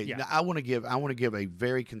forget. Okay. Yeah. Now I want to give a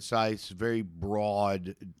very concise, very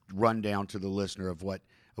broad rundown to the listener of what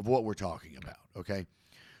we're talking about. Okay.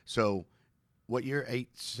 So, what year?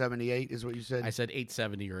 878 is what you said. I said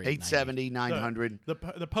 870 or 870, 900. the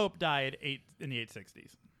Pope died in the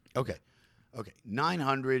 860s. Okay. Okay,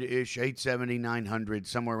 900-ish, 870, 900,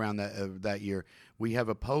 somewhere around that year. We have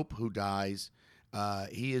a pope who dies.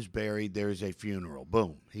 He is buried. There's a funeral.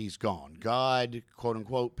 Boom, he's gone. God, quote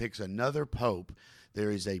unquote, picks another pope.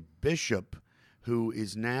 There is a bishop who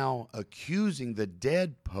is now accusing the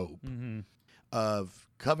dead pope of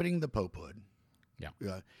coveting the popehood.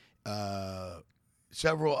 Yeah.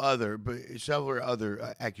 Several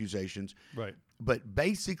other accusations. Right. But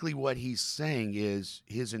basically, what he's saying is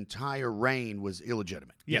his entire reign was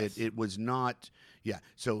illegitimate. Yes. It was not. Yeah.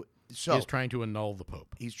 So He's trying to annul the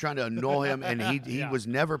Pope. he's trying to annul him, and he Yeah. was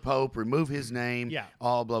never Pope. Remove his name. Yeah.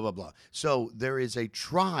 All blah blah blah. So there is a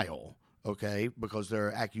trial. Okay, because there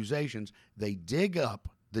are accusations. They dig up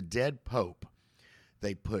the dead Pope.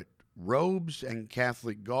 They put robes and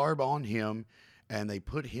Catholic garb on him, and they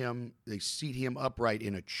seat him upright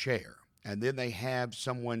in a chair. And then they have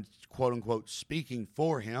someone, quote unquote, speaking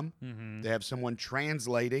for him. They have someone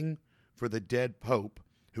translating for the dead Pope,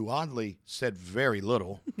 who oddly said very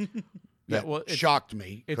little. That well, it's- shocked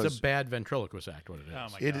me. It's 'cause a bad ventriloquist act, what it is. Oh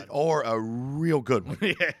my it god. or a real good one.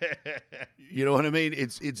 You know what I mean?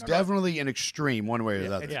 It's definitely an extreme one way or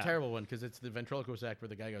the other. It's Yeah. a terrible one because it's the ventriloquist act where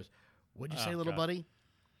the guy goes, "What'd you say, Oh, little God. buddy?"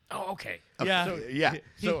 Oh, okay. Yeah. So, Yeah.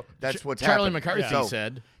 so That's what's Charlie happened. McCarthy So-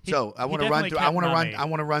 said. So I he want to run definitely through. I kept want to run. mummy. I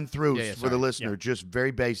want to run through Yeah, yeah, for the sorry. listener, just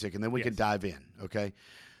very basic, and then we can Yes. dive in. Okay.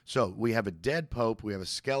 So we have a dead pope. We have a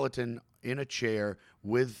skeleton in a chair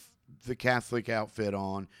with the Catholic outfit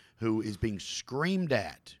on, who is being screamed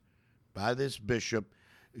at by this bishop.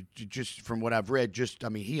 Just from what I've read,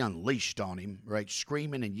 he unleashed on him, right?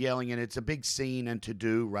 Screaming and yelling, and it's a big scene and to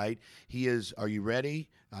do, right? He is. Are you ready?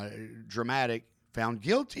 Dramatic. Found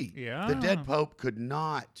guilty. Yeah. The dead pope could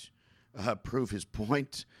not prove his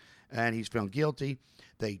point, and he's found guilty.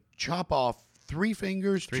 They chop off 3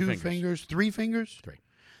 fingers, Three 2 fingers. fingers, 3 fingers. 3.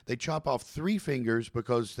 They chop off 3 fingers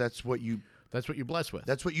because that's what you That's what you bless with.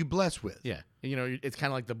 bless with. Yeah. It's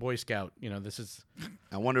kind of like the Boy Scout. This is.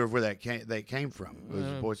 I wonder where that came from. It was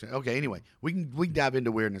a Boy Scout. Okay, anyway, we can dive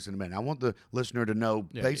into weirdness in a minute. I want the listener to know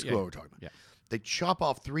basically what we're talking about. Yeah. They chop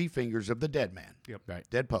off 3 fingers of the dead man. Yep. Right.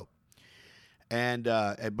 Dead pope. And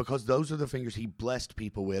because those are the fingers he blessed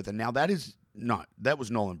people with, and now that was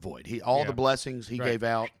null and void. All the blessings he Right. gave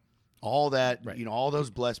out, all that, Right. all those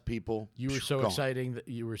blessed people. You were so gone. exciting that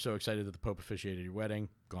you were so excited that the Pope officiated your wedding.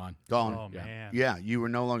 Gone. Gone. Oh Yeah. man. Yeah, you were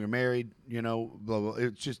no longer married. Blah blah.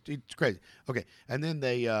 It's crazy. Okay, and then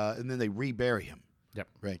they rebury him. Yep.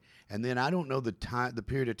 Right, and then I don't know the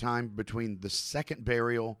period of time between the second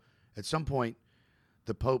burial. At some point,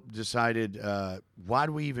 the Pope decided, why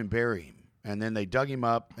do we even bury him? And then they dug him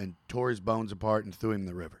up and tore his bones apart and threw him in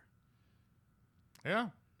the river. Yeah.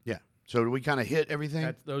 Yeah. So do we kind of hit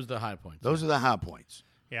everything? Those are the high points. Those are the high points.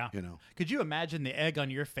 Yeah. Could you imagine the egg on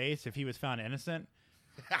your face if he was found innocent?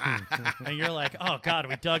 And you're like, oh God,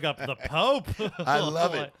 we dug up the Pope. I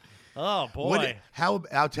love it. Oh boy.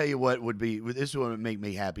 I'll tell you what would be. This would make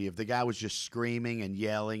me happy if the guy was just screaming and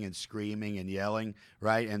yelling and screaming and yelling,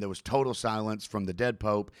 right? And there was total silence from the dead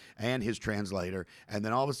Pope and his translator, and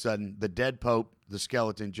then all of a sudden, the dead Pope, the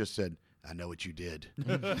skeleton, just said, "I know what you did."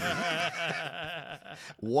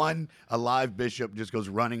 One alive bishop just goes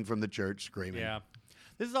running from the church screaming. Yeah.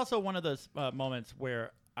 This is also one of those moments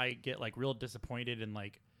where I get like real disappointed in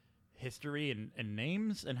like history and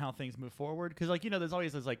names and how things move forward. Because like, there's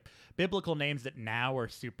always those like biblical names that now are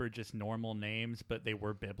super just normal names, but they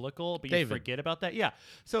were biblical, but you David. forget about that. Yeah.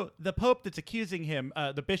 So the Pope that's accusing him,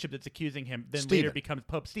 the bishop that's accusing him, then Stephen. later becomes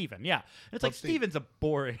Pope Stephen. Yeah. And it's like, Pope Stephen. Stephen's a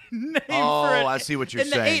boring name. Oh, for I see what you're in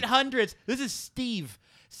saying. the 800s, this is Steve.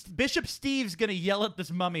 Bishop Steve's going to yell at this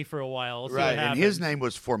mummy for a while. We'll see what Right, and happens. his name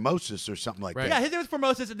was Formosus or something like Right. that. Yeah, his name was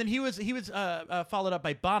Formosus, and then he was followed up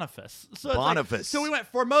by Boniface. So it's like- Boniface. so we went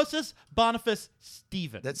Formosus, Boniface,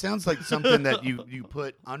 Stephen. That sounds like something that you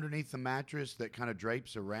put underneath the mattress that kind of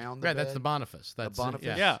drapes around the Right. bed. That's the Boniface. That's Boniface?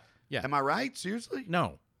 Yeah. Yeah. Yeah. Am I right? Seriously?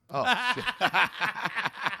 No. Oh, shit.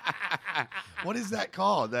 What is that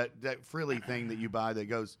called? That frilly thing that you buy that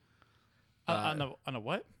goes on a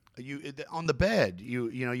what? on the bed.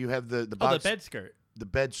 You have the Oh, the box, bed skirt. the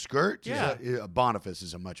bed skirt. Yeah. A Boniface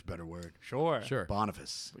is a much better word. Sure. Sure.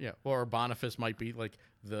 Boniface. Yeah. Or Boniface might be like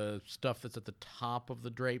the stuff that's at the top of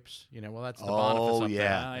the drapes. Well, that's the Oh Boniface up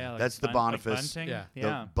yeah, Oh, yeah, like that's the like Boniface. bunting. Yeah. The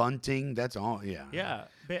Yeah. bunting. That's all. Yeah. Yeah.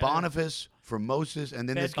 Boniface, Formosus, and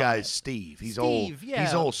then Bed this guy bonnet. is Steve. He's Steve, old. yeah.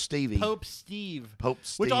 He's old Stevie. Pope Steve. Pope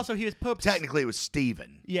Steve. Which also he was Pope. Technically, it was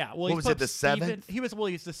Stephen. Yeah, well, What he's was Pope it, the Stephen. 7th? He was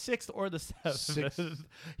he's the 6th or the 7th. Sixth.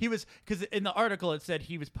 He was because in the article it said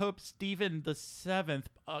he was Pope Stephen the 7th,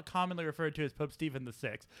 commonly referred to as Pope Stephen the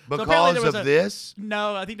 6th. So apparently Because there was of a- this.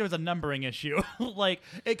 No, I think there was a numbering issue.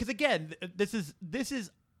 Because again, this is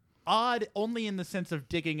odd only in the sense of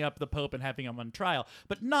digging up the Pope and having him on trial,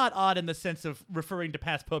 but not odd in the sense of referring to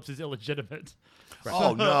past popes as illegitimate.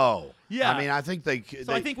 Oh no! Yeah. I mean, I think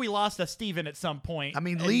So I think we lost a Stephen at some point. I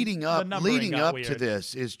mean, and leading the up numbering got to weird.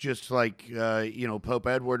 this is just like Pope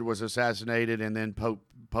Edward was assassinated, and then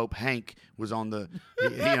Pope Hank was on the,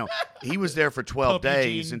 he was there for 12 Pope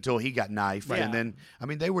days Eugene. until he got knifed, Right. and then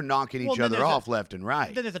they were knocking Well, each then other there's off left and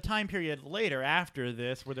right. Then there's a time period later after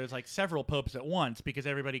this where there's like several popes at once because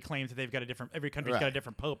everybody claims that they've got every country's got a Right.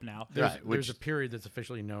 different pope now. There's, Right, there's which- a period that's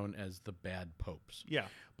officially known as the bad popes. Yeah.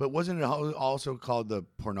 But wasn't it also called the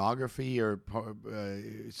pornography or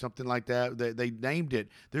something like that? They named it.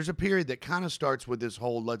 There's a period that kind of starts with this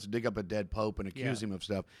whole let's dig up a dead pope and accuse him of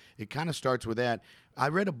stuff. It kind of starts with that. I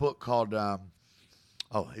read a book called.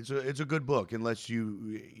 It's a good book unless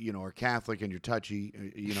you are Catholic and you're touchy,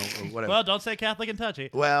 or whatever. Well, don't say Catholic and touchy.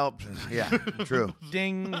 Well, yeah, true.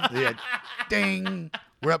 Ding. Yeah, ding.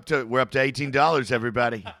 We're up to $18,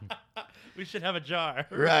 everybody. We should have a jar.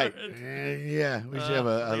 Right? Yeah, we should have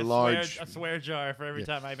a Like large. swear jar for every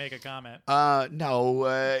time I make a comment. No.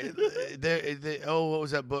 What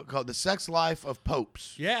was that book called? The Sex Life of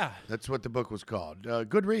Popes. Yeah. That's what the book was called.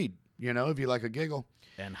 Good read. If you like a giggle.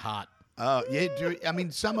 And hot. I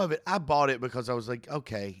mean, some of it I bought it because I was like,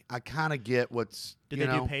 okay, I kind of get what's. Did they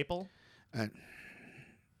do papal?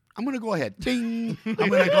 I'm gonna go ahead. Ding. I'm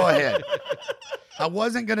gonna go ahead. I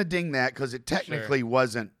wasn't gonna ding that because it technically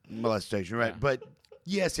wasn't molestation, right? Yeah. But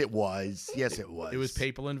yes, it was. Yes, it was. It was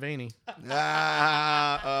papal and veiny.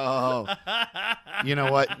 You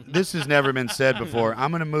know what? This has never been said before.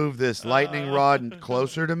 I'm gonna move this lightning rod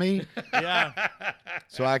closer to me Yeah.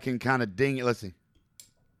 so I can kind of ding it. Let's see.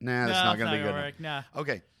 Nah, that's not gonna be good. work. Nah.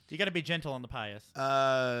 Okay. You got to be gentle on the pious.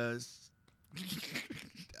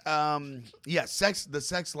 The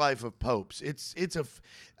sex life of popes.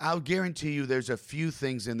 I'll guarantee you there's a few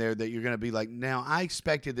things in there that you're going to be like, now I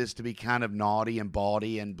expected this to be kind of naughty and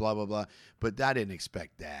bawdy and blah, blah, blah, but I didn't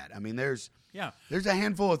expect that. I mean, there's a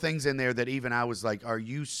handful of things in there that even I was like, are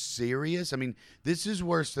you serious? I mean, this is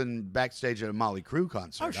worse than backstage at a Motley Crue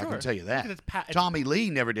concert. Oh, sure. I can tell you that. Because it's Tommy Lee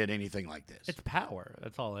never did anything like this. It's power.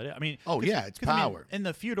 That's all it is. I mean, Oh, yeah, it's 'cause, I mean, power. in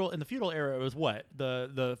the feudal era, it was what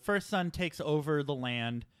the first son takes over the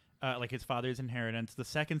land, like his father's inheritance. The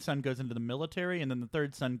second son goes into the military, and then the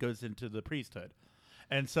third son goes into the priesthood.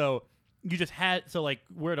 And so you just had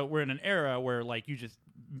we're in an era where like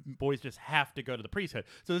boys just have to go to the priesthood.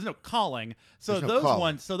 So there's no calling. So There's no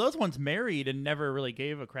calling. those ones married and never really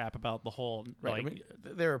gave a crap about the whole Right. like I mean,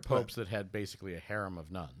 there are popes that had basically a harem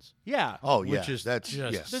of nuns. yeah. Oh, yeah. Which is that's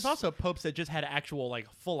just- yes. There's also popes that just had actual like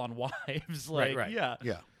full on wives. Like right. yeah.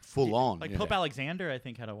 Yeah, full on. Like yeah. Pope Alexander, I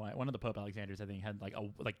think had a wife. One of the Pope Alexanders, I think, had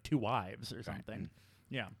like two wives or something.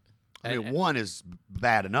 Yeah, I mean, one is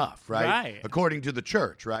bad enough, right? Right. According to the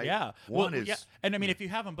church, right? yeah. One Well, is. yeah. And I mean, if you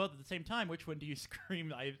have them both at the same time, which one do you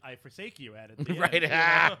scream "I forsake you" at the Right.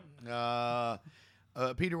 end, you know?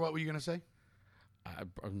 Peter, what were you going to say?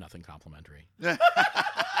 Nothing complimentary.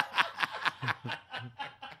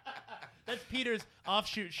 That's Peter's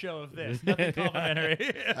offshoot show of this. Nothing complimentary.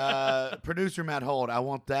 Producer Matt Holt, I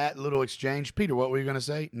want that little exchange. Peter, what were you going to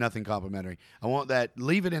say? Nothing complimentary. I want that.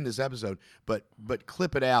 Leave it in this episode, but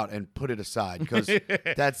clip it out and put it aside because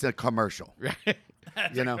that's a commercial. Right.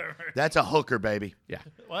 That's a hooker, baby. Yeah.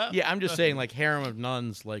 Well, Yeah, I'm just saying, like, harem of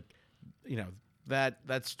nuns, like, that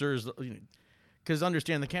stirs, because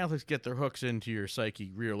understand the Catholics get their hooks into your psyche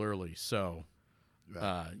real early, so,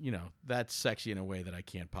 that's sexy in a way that I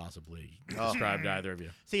can't possibly describe to either of you.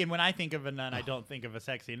 See, and when I think of a nun, I don't think of a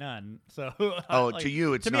sexy nun. So, To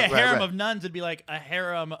you, it's to me not a right, harem right. of nuns would be like a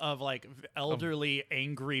harem of like elderly,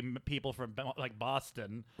 angry people from like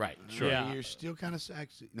Boston. Right, sure. Yeah. You're still kind of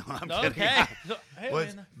sexy. No, I'm kidding. Okay. So, hey,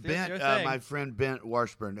 What's man, that's Bent? your thing. My friend Bent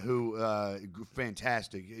Washburn, who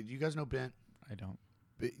fantastic. You guys know Bent? I don't.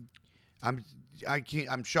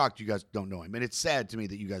 I'm shocked you guys don't know him, and it's sad to me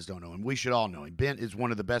that you guys don't know him. We should all know him. Bent is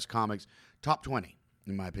one of the best comics, top 20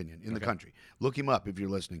 in my opinion, in the country. Look him up if you're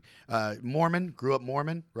listening. Mormon, grew up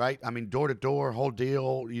Mormon, right? I mean, door to door, whole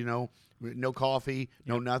deal. No coffee,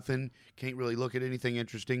 no nothing. Can't really look at anything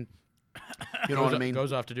interesting. You know what I mean?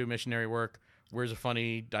 Goes off to do missionary work, wears a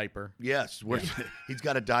funny diaper. Yes, he's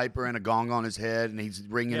got a diaper and a gong on his head, and he's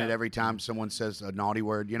ringing Yeah. it every time someone says a naughty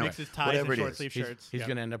word. Makes his ties whatever and it short is. sleeve He's, shirts. he's Yeah.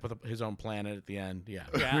 going to end up with his own planet at the end. Yeah.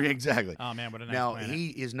 Yeah. Exactly. Oh man, what a nice Now planet. he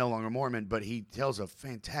is no longer Mormon, but he tells a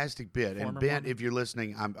fantastic bit. Former And Ben, Mormon? if you're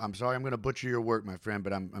listening, I'm sorry I'm going to butcher your work, my friend,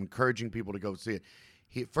 but I'm encouraging people to go see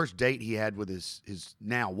it. First date he had with his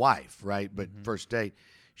now wife, right? But Mm-hmm. first date,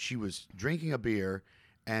 she was drinking a beer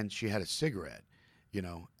and she had a cigarette,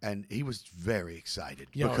 and he was very excited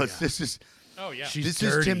Yeah, oh, because yeah. Oh yeah. She's This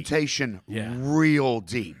dirty. is temptation Yeah. real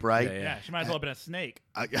deep, right? Yeah, yeah, she might as well have been a snake.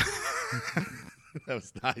 That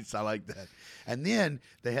was nice. I like that. And then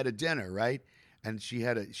they had a dinner, right? And she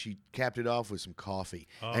capped it off with some coffee.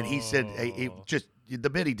 And he said, hey, just the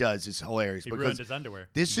bit he does is hilarious He because ruined his underwear.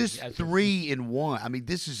 this is 3 in 1. I mean,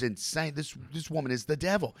 this is insane. This woman is the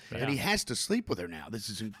devil, and he has to sleep with her now. This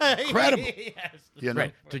is incredible. Yes. You know?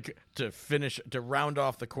 Right. To round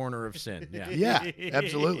off the corner of sin. Yeah. Yeah,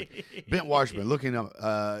 absolutely. Bent Washburn looking up.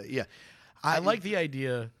 Yeah, I like the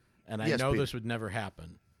idea, and I Yes, know Peter. this would never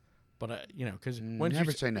happen, but because once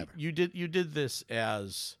Never you say never. You did this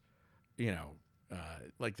as,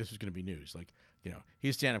 like this was going to be news. Like,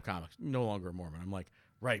 he's stand-up comics, no longer a Mormon. I'm like,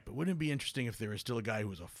 right, but wouldn't it be interesting if there was still a guy who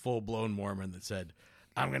was a full-blown Mormon that said,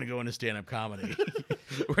 I'm going to go into stand-up comedy,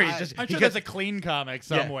 where I'm I'm sure there's a clean comic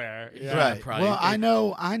somewhere. Yeah. right. probably. Well, I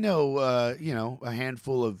know. A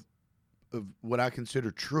handful of what I consider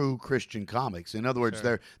true Christian comics. In other words,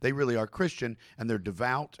 Sure. they really are Christian, and they're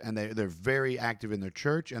devout, and they're very active in their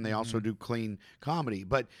church, and they also do clean comedy.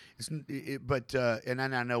 But and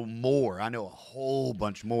then I know more. I know a whole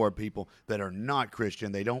bunch more people that are not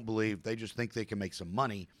Christian. They don't believe. They just think they can make some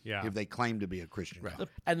money Yeah. if they claim to be a Christian. Right. comic.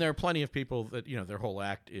 And there are plenty of people that, their whole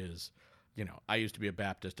act is, I used to be a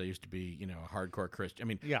Baptist. I used to be, a hardcore Christian. I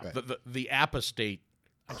mean, Yeah. the apostate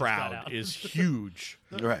got crowd out. is huge.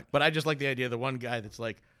 Right. But I just like the idea of the one guy that's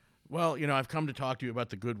like, well, I've come to talk to you about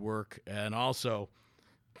the good work, and also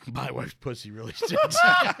my wife's pussy really stinks.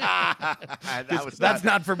 That's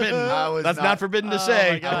not forbidden. That's not forbidden to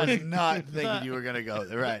say. I was not thinking you were going to go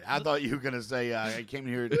there. Right. I thought you were going to say, I came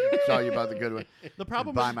here to tell you about the good one. The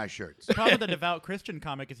problem Buy with- my shirts. The problem with the devout Christian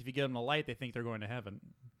comic is if you give them the light, they think they're going to heaven.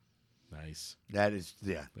 Nice. That is,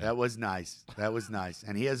 that was nice. That was nice.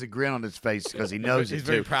 And he has a grin on his face because he knows He's it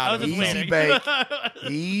very too. proud of I was himself.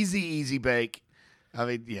 just Easy waiting. bake. Easy bake. I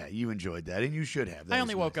mean, yeah, you enjoyed that, and you should have. That I was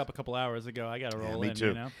only woke nice. up a couple hours ago. I got to roll me in,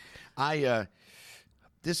 too.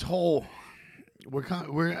 This whole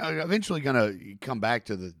we're eventually going to come back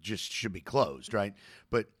to the just should be closed, right?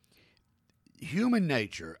 But human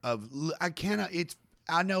nature of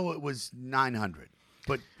I know it was 900,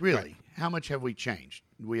 but really, how much have we changed?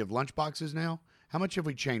 We have lunchboxes now. How much have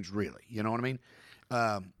we changed, really? You know what I mean?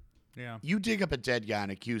 Yeah. You dig up a dead guy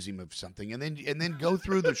and accuse him of something, and then go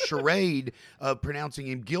through the charade of pronouncing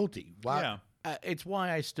him guilty. Why? Yeah. It's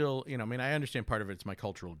why I still, I understand part of it's my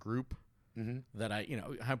cultural group that I,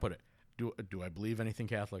 how to put it. Do I believe anything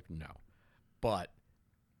Catholic? No. But,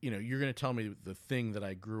 you're going to tell me the thing that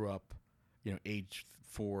I grew up, age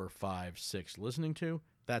 4, 5, 6 listening to,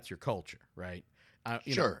 that's your culture, right?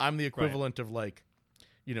 Sure. I'm the equivalent of like,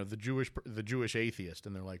 the Jewish atheist,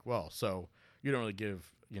 and they're like, well, so you don't really give,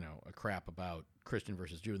 a crap about Christian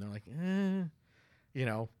versus Jew, and they're like,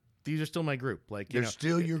 these are still my group. Like, They're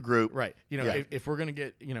still your group. right. Yeah. If we're going to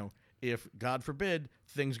get, if God forbid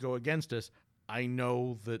things go against us, I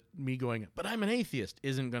know that me going, but I'm an atheist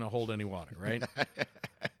isn't going to hold any water, right?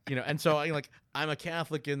 And so I'm a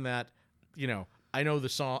Catholic in that, I know the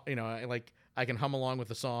song, I can hum along with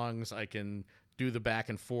the songs, I can do the back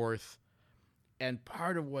and forth. And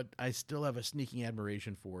part of what I still have a sneaking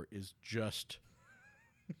admiration for is just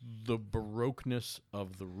the baroqueness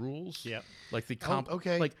of the rules. Yep. Like the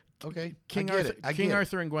Okay. like Okay. King I get Arthur, it. I King get it.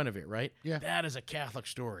 Arthur and Guinevere, right? Yeah. That is a Catholic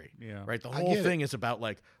story. Yeah. Right. The I whole get it. thing is about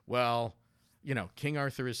like, well, King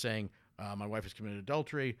Arthur is saying, my wife has committed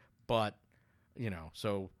adultery, but,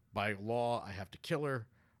 so by law I have to kill her,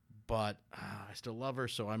 but I still love her,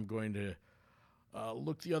 so I'm going to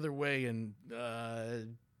look the other way and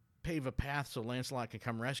pave a path so Lancelot can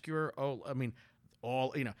come rescue her. Oh, I mean,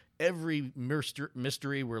 every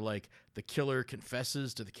mystery where like the killer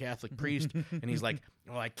confesses to the Catholic priest and he's like,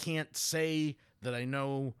 well, I can't say that I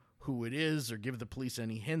know who it is or give the police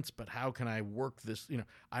any hints, but how can I work this?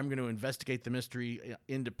 I'm going to investigate the mystery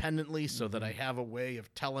independently so that I have a way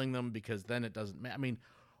of telling them, because then it doesn't matter. I mean,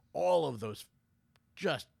 all of those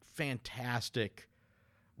just fantastic.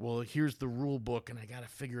 Well, here's the rule book, and I got to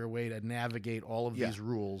figure a way to navigate all of these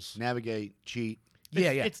rules. Navigate, cheat.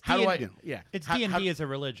 Yeah. It's How do I? D&D. Yeah. It's How- D&D as a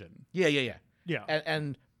religion. Yeah. Yeah.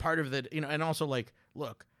 And part of that, and also like,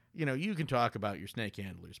 look, you can talk about your snake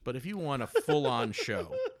handlers, but if you want a full-on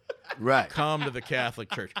show, Right. come to the Catholic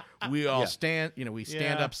Church. We all Yeah. stand, we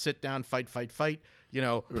stand Yeah. up, sit down, fight. We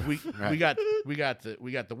got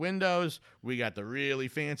the windows, we got the really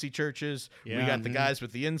fancy churches, we Yeah. got the guys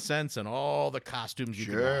with the incense and all the costumes you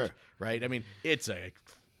can want, right? I mean, it's a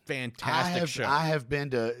fantastic show. I have been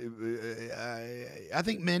to, I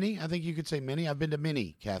think many. I think you could say many. I've been to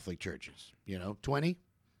many Catholic churches. 20?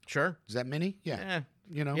 Sure. Is that many? Yeah. Yeah.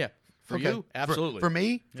 You know. Yeah. For Okay. you, absolutely. For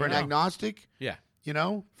me, for an Yeah. agnostic, Yeah. You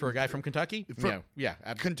know, For a guy from Kentucky? Yeah.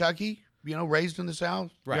 Kentucky, you know, raised in the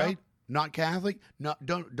South, Right. right? Not Catholic,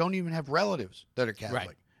 don't even have relatives that are Catholic.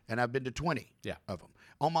 Right. And I've been to 20 Yeah. of them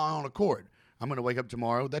on my own accord. I'm going to wake up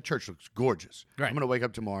tomorrow. That church looks gorgeous. Right. I'm going to wake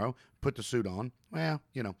up tomorrow, put the suit on, well,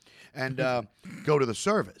 you know, and go to the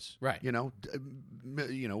service. Right. You know,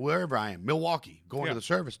 wherever I am, Milwaukee, going Yeah. to the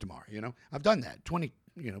service tomorrow. You know, I've done that 20,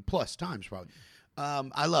 plus times probably.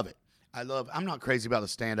 I love it. I'm not crazy about the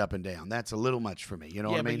stand up and down. That's a little much for me. You know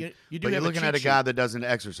Yeah, what I but mean? you do But have you're a looking at a cheat guy sheet. that doesn't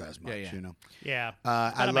exercise much, yeah. you know. Yeah.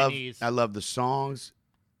 I on my love knees. I love the songs.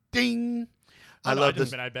 Ding. I I love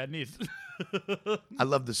just this. I had bad knees. I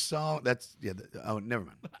love the song. That's oh, never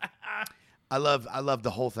mind. I love the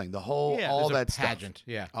whole thing. The whole Yeah, all There's a that pageant. stuff.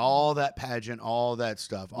 Yeah. All that pageant, all that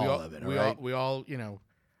stuff, all of it. We all all, right? we all,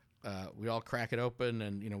 we all crack it open,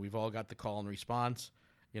 and we've all got the call and response.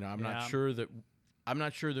 I'm Yeah. not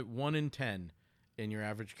sure that 1 in 10 in your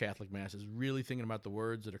average Catholic mass is really thinking about the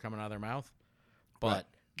words that are coming out of their mouth. But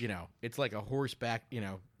it's like a horse back,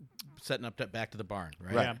 setting up back to the barn,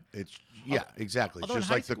 right? Right. It's exactly. It's although in just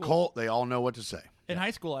high like the school- cult. They all know what to say. In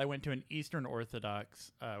high school, I went to an Eastern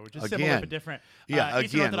Orthodox, which is Again. similar but different. Yeah,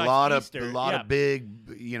 Eastern again, a Orthodox lot Easter. of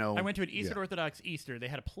big, I went to an Eastern yeah. Orthodox Easter. They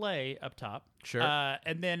had a play up top. Sure.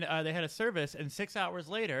 And then they had a service, and 6 hours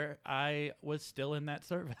later, I was still in that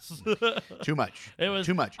service. Too much. It was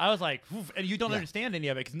too much. I was like, "Oof," and you don't Yeah. understand any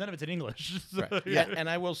of it because none of it's in English. So, Right. yeah. And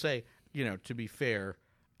I will say, to be fair,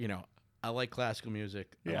 I like classical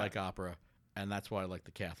music, I Yeah. like opera, and that's why I like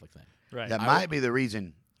the Catholic thing. Right. That might be the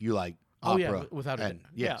reason you like Oh, opera. yeah, without a and,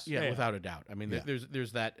 doubt. yes. Yeah. Without a doubt. I mean, Yeah.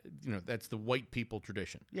 there's that, that's the white people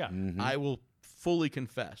tradition. Yeah. Mhm. I will fully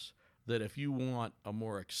confess that if you want a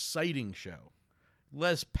more exciting show,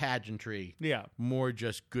 less pageantry, Yeah. more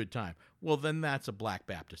just good time, well, then that's a Black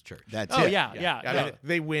Baptist church. That's Oh, it. yeah. I mean,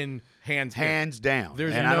 they win hands down. Hands down.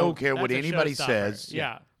 There's and I no- don't care what That's a anybody showstopper. says.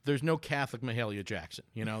 Yeah. There's no Catholic Mahalia Jackson.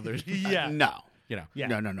 There's Yeah. No. Yeah.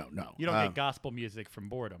 No. You don't get gospel music from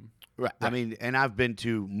boredom. Right. I mean, and I've been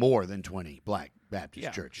to more than 20 Black Baptist Yeah.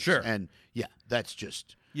 churches. Sure. And that's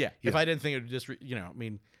just Yeah, Yeah. if I didn't think it would I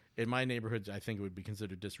mean, in my neighborhoods, I think it would be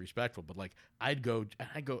considered disrespectful. But like, I'd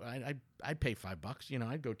pay $5.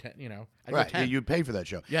 I'd go 10. I'd right. go 10. You pay for that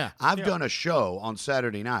show. Yeah. I've done a show on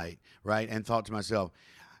Saturday night, right, and thought to myself,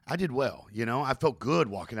 I did well. I felt good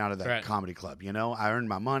walking out of that Right. comedy club. I earned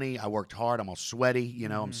my money. I worked hard. I'm all sweaty.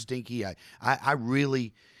 I'm stinky. I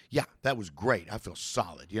really. Yeah, that was great. I feel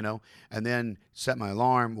solid, and then set my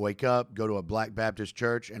alarm, wake up, go to a Black Baptist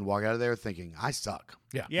church, and walk out of there thinking I suck.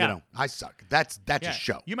 Yeah. Yeah. I suck. That's Yeah. a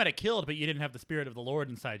show. You might have killed, but you didn't have the Spirit of the Lord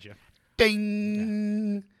inside you.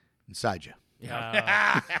 Ding inside you.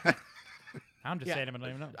 I'm just Yeah. saying, I don't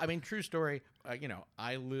even know. I mean, true story.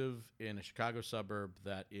 I live in a Chicago suburb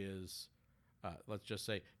that is, let's just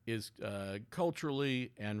say, is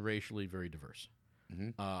culturally and racially very diverse.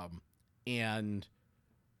 Mhm. And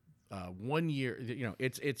 1 year,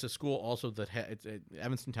 it's a school also that it's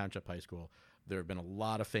Evanston Township High School. There have been a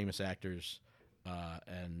lot of famous actors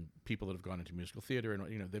and people that have gone into musical theater,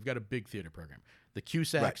 and they've got a big theater program. The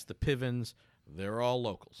Cusacks, Right. the Pivens, they're all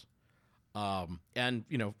locals. And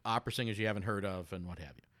opera singers you haven't heard of and what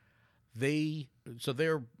have you.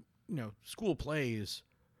 Their school plays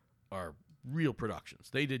are real productions.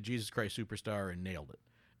 They did Jesus Christ Superstar and nailed it.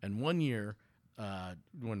 And 1 year,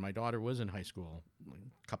 when my daughter was in high school,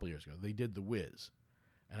 a couple years ago, they did The Wiz,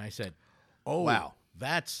 and I said, "Oh, Wow.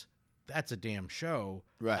 that's a damn show."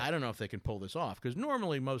 Right. I don't know if they can pull this off because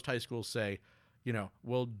normally most high schools say,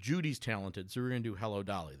 well, Judy's talented, so we're going to do Hello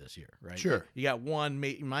Dolly this year, right? Sure. You got one.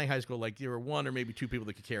 In my high school, like there were one or maybe two people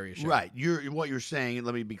that could carry a show. Right. What you're saying, and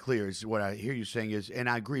let me be clear, is what I hear you saying is, and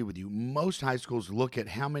I agree with you, most high schools look at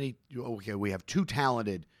how many, okay, we have two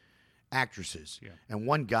talented actresses and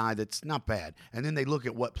one guy that's not bad. And then they look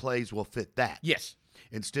at what plays will fit that. Yes.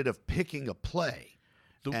 Instead of picking a play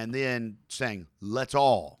and then saying, let's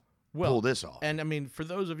all pull this off. And I mean, for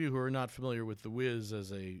those of you who are not familiar with The Wiz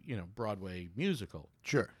as a Broadway musical,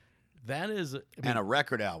 Sure. that is And a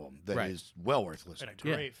record album that Right. is well worth And listening a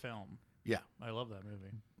to. great film. Yeah. I love that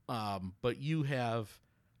movie. but you have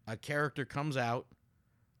a character comes out,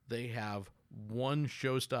 they have one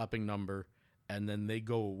show-stopping number, and then they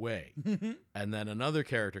go away. And then another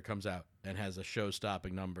character comes out and has a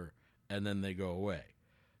show-stopping number, and then they go away.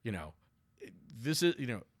 This is,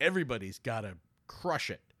 everybody's got to crush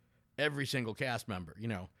it. Every single cast member,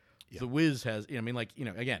 The Wiz has,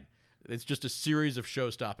 again, it's just a series of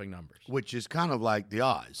show-stopping numbers. Which is kind of like the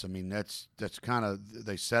Oz. I mean, that's kind of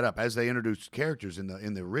they set up as they introduce characters in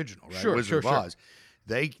the original, right? Sure, Wizard sure, of Oz.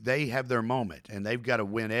 They have their moment, and they've got to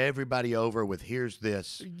win everybody over with here's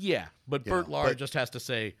this. Yeah, but Bert Lahr just has to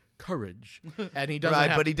say, courage, and he doesn't Right,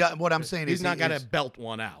 have, but he does. What I'm saying he's is not got to is- belt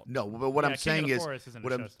one out. No, but what I'm King saying of the is, Forest isn't a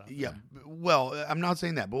what I'm, showstopper. yeah. Well, I'm not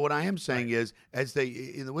saying that, but what I am saying is, as they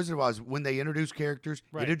in the Wizard of Oz, when they introduce characters,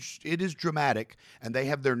 Right. it is dramatic, and they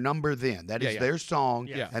have their number. Then that is Yeah. their song,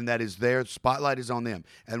 Yeah. and that is their spotlight is on them.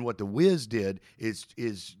 And what the Wiz did is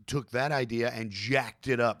took that idea and jacked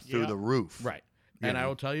it up through Yeah. the roof. Right. And I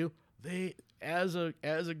will tell you, they as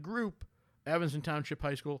a group, Evanston Township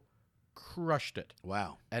High School crushed it.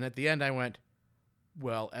 Wow. And at the end, I went,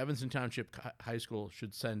 well, Evanston Township High School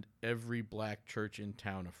should send every black church in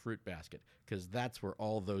town a fruit basket, because that's where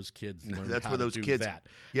all those kids learn That's how where to those do kids- that.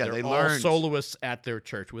 yeah, They're they all learned. soloists at their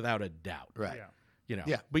church, without a doubt. Right. Yeah. You know.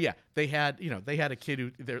 Yeah. But yeah, they had a kid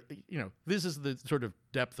who this is the sort of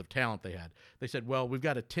depth of talent they had. They said, well, we've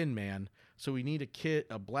got a Tin Man, so we need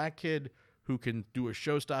a black kid who can do a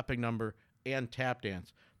show-stopping number and tap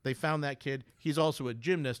dance. They found that kid. He's also a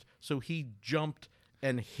gymnast, so he jumped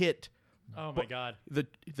and hit Oh my God. the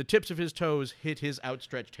tips of his toes hit his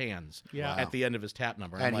outstretched hands Yeah. at the end of his tap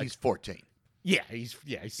number. I'm And like, he's 14. he's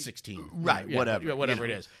 16. Right. Yeah, whatever. yeah, whatever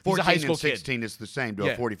You it know, is. He's 14 a high school and 16 is the same to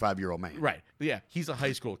Yeah. a 45-year-old man. kid. Right. Yeah, he's a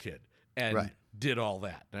high school kid and Right. did all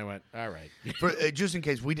that. And I went, all right. For, just in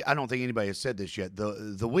case I don't think anybody has said this yet.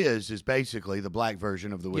 The Wiz is basically the black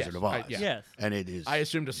version of the Wizard Yes, of Oz. yeah. Yes. And it is. I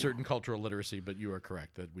assumed a certain cultural literacy, but you are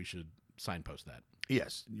correct that we should signpost that.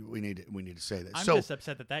 Yes, we need to say that. I'm so just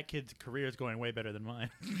upset that kid's career is going way better than mine.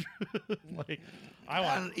 Like, I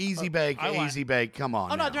want easy bake, I want- easy bake. Come on.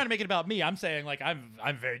 I'm not now. trying to make it about me. I'm saying like I'm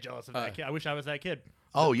very jealous of that kid. I wish I was that kid.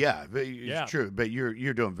 Oh yeah, it's Yeah. true. But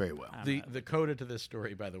you're doing very well. The coda to this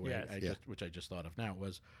story, by the way, Yes. which I just thought of now,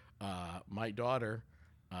 was my daughter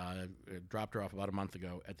dropped her off about a month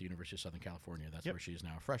ago at the University of Southern California. That's Yep. where she is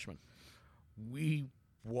now a freshman. We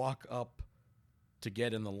walk up to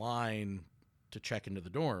get in the line to check into the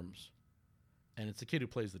dorms, and it's the kid who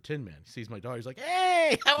plays the Tin Man. He sees my daughter. He's like,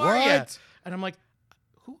 "Hey, how are you?" What? And I'm like,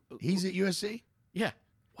 "Who?" He's at USC. Yeah.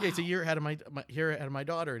 Yeah, he's a year ahead of my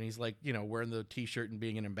daughter, and he's like, wearing the T-shirt and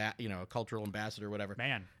being a cultural ambassador or whatever.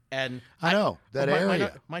 Man. And I know that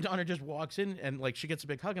area. My daughter just walks in and like she gets a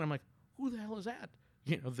big hug, and I'm like, "Who the hell is that?"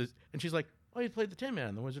 And she's like, "Oh, he played the Tin Man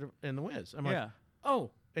in the Wizard and the Wiz." I'm like, Yeah.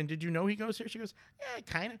 "Oh, and did you know he goes here?" She goes, "Yeah,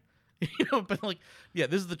 kind of." But like, yeah,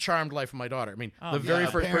 this is the charmed life of my daughter. I mean, Oh, the very yeah,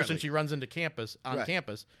 first person apparently. she runs into on Right.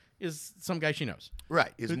 campus is some guy she knows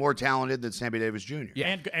Right, is more talented than Sammy Davis Jr.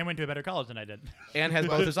 Yeah. And went to a better college than I did. and has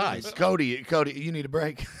both his eyes. Cody, you need a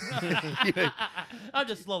break. I'm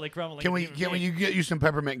just slowly crumbling. Can we get you some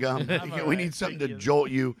peppermint gum? I'm we all right, need something thank to you. jolt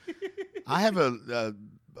you. I have a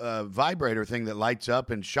vibrator thing that lights up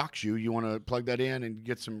and shocks you. You want to plug that in and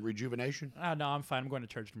get some rejuvenation? Oh, no, I'm fine. I'm going to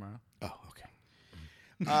church tomorrow. Oh,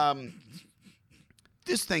 okay.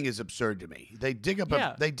 This thing is absurd to me. They dig up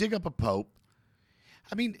Yeah. a pope.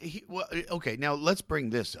 I mean, okay. Now let's bring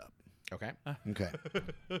this up. Okay. Okay,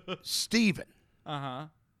 Stephen, Uh-huh.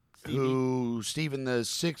 Stephen the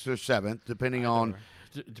 6th or 7th, depending on.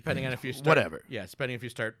 Depending on if you start, Whatever. Yeah, depending if you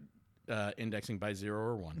start indexing by 0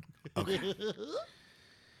 or 1.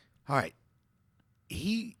 All right.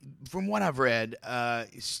 From what I've read,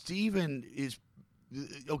 Stephen is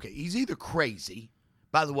okay. He's either crazy.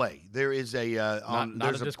 By the way, there is a Not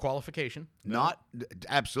there's a disqualification. not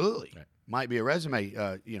absolutely Right. might be a resume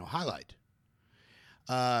highlight.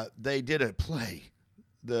 They did a play,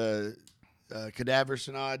 the Cadaver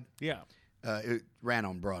Synod. Yeah. It ran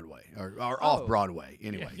on Broadway or off Broadway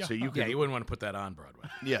anyway. Yeah. So you Yeah, could you wouldn't want to put that on Broadway.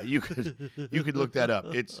 you could look that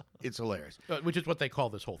up. It's hilarious. Which is what they call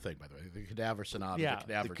this whole thing, by the way. The Cadaver Synod. Yeah. Or the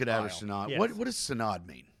Cadaver, The Cadaver Trial. Synod. Yes. What does Synod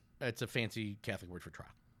mean? It's a fancy Catholic word for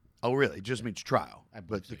trial. Oh, really? It just means trial. I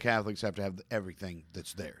believe But so, the yeah. Catholics have to have everything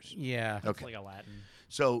that's theirs. Yeah. It's Okay. like a Latin.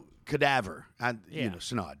 So cadaver, Yeah.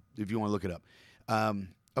 synod. If you want to look it up.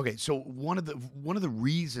 Okay, so one of the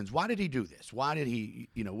reasons why did he do this? Why did he?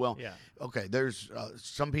 Yeah. Okay. There's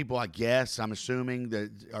some people, I guess, I'm assuming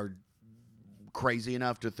that are crazy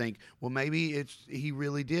enough to think, well, maybe he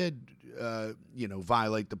really did,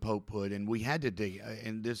 violate the popehood, and we had to dig.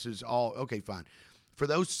 And this is all okay. Fine. For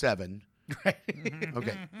those 7,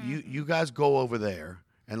 okay, you guys go over there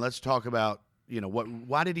and let's talk about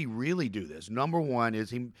why did he really do this? Number one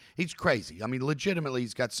is he's crazy. I mean, legitimately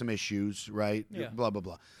he's got some issues, right? Yeah. Blah blah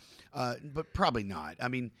blah, but probably not. I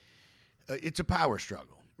mean, it's a power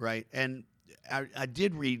struggle, right? And I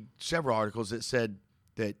did read several articles that said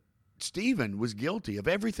that Stephen was guilty of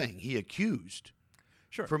everything he accused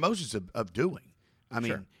Sure. for Moses of doing. I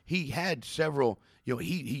mean, Sure. he had several.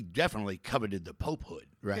 He definitely coveted the popehood,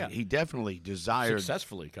 right? Yeah. He definitely desired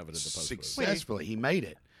Successfully coveted the post. successfully. He made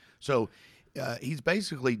it. So he's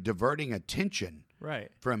basically diverting attention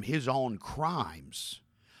Right. from his own crimes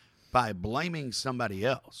by blaming somebody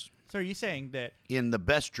else So are you saying that in the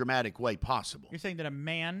best dramatic way possible. you're saying that a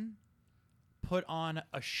man put on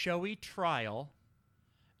a showy trial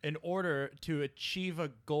in order to achieve a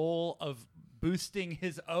goal of boosting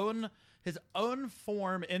his own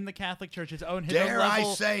form in the Catholic Church, his own Dare I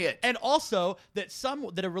level, say it? and also that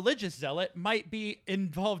a religious zealot might be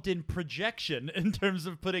involved in projection in terms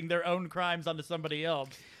of putting their own crimes onto somebody else.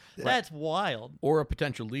 That's wild. Or a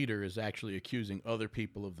potential leader is actually accusing other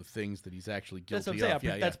people of the things that he's actually That's guilty what I'm of.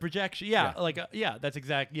 saying. That's projection. Yeah, that's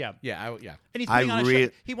exact. Yeah. Yeah. And he's I putting on a rea-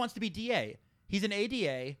 show. He wants to be DA. He's an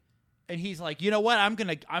ADA, and he's like, you know what? I'm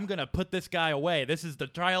gonna put this guy away. This is the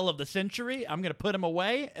trial of the century. I'm gonna put him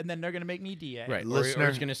away, and then they're gonna make me DA. Right. Or Listener-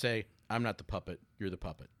 he's going to say, I'm not the puppet. You're the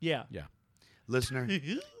puppet. Yeah. Yeah. Listener,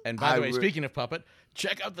 And by the way, speaking of puppet,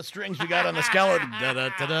 check out the strings we got on the skeleton. Da, da,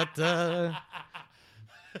 da, da, da.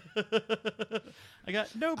 I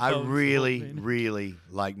got no. I bones really, holding. really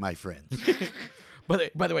like my friends.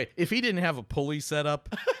 But by the way, if he didn't have a pulley set up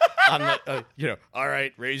on the, all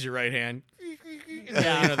right, raise your right hand.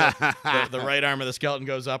 Yeah. The right arm of the skeleton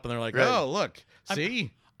goes up, and they're like, Right. oh, look,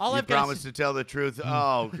 see? All You I've got. promised to tell the truth.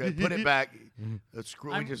 Oh, okay. Put it back.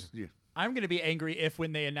 Screw. We I'm- just. Yeah. I'm going to be angry if,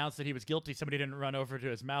 when they announced that he was guilty, somebody didn't run over to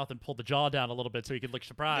his mouth and pull the jaw down a little bit so he could look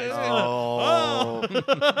surprised. Oh,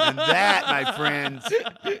 and that, my friends,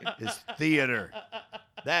 is theater.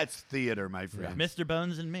 That's theater, my friend. Mr.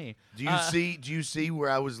 Bones and me. Do you see where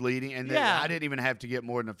I was leading? And then Yeah. I didn't even have to get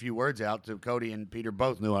more than a few words out. So Cody and Peter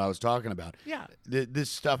both knew what I was talking about. Yeah. This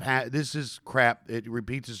stuff. This is crap. It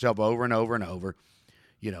repeats itself over and over and over.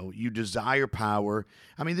 You know, you desire power.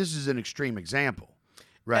 I mean, this is an extreme example,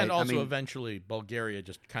 right? And also, I mean, eventually, Bulgaria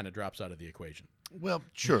just kind of drops out of the equation. well,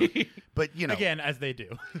 sure, but you know, Again, as they do.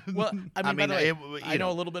 Well, I mean, by mean, the way, it- I you know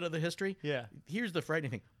know. a little bit of the history. Yeah. Here's the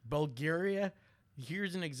frightening thing. Bulgaria,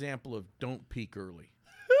 here's an example of don't peak early.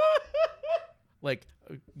 Like,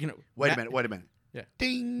 wait a minute. Yeah.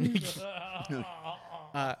 Ding.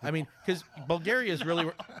 I mean, because Bulgaria is really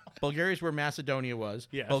Bulgaria's where Macedonia was.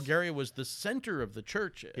 Yes. Bulgaria was the center of the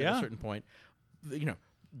church at Yeah. a certain point.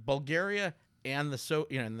 Bulgaria and the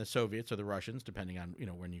Soviets or the Russians, depending on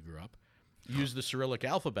when you grew up, used the Cyrillic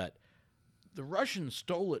alphabet. The Russians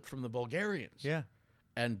stole it from the Bulgarians. Yeah.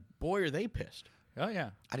 And boy, are they pissed. Oh, yeah.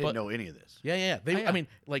 I didn't But- know any of this. Yeah. Oh, yeah. I mean,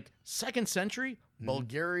 like 2nd century,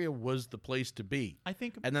 Bulgaria was the place to be. I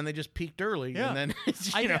think. And then they just peaked early. Yeah. And then,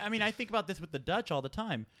 I mean, I think about this with the Dutch all the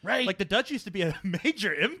time. Right. Like, the Dutch used to be a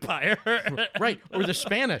major empire. right. Or the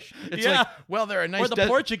Spanish. It's Yeah. like, well, they're a nice Or the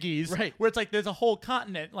Portuguese, Right. where it's like there's a whole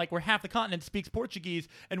continent, like where half the continent speaks Portuguese,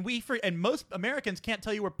 and most Americans can't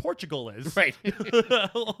tell you where Portugal is. Right.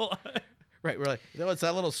 Right, we're like, no, it's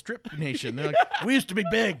that little strip nation. They're like, we used to be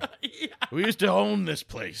big. We used to own this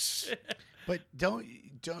place. But don't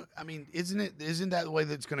I mean, isn't that the way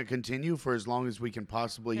that's going to continue for as long as we can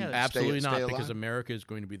possibly Absolutely stay not, alive? because America is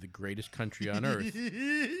going to be the greatest country on earth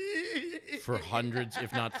for hundreds,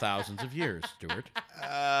 if not thousands, of years, Stuart.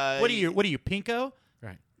 What are you, Pinko?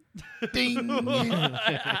 Right. Ding.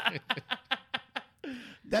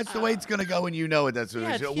 That's the way it's going to go, and you know it. That's what Yeah,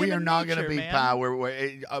 it is. it's We are human not going to nature, be man.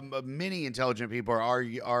 power. Many intelligent people are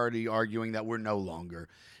already arguing that we're no longer,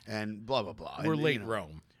 and blah blah blah. We're And, late you know,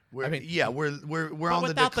 Rome. We're, I mean, we're But on the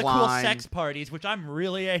without the decline. cool sex parties, which I'm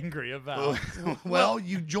really angry about. well,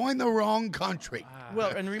 you joined the wrong country. Well,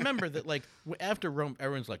 and remember that, like, after Rome,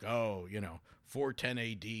 everyone's like, oh, 410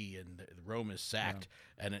 AD, and Rome is sacked,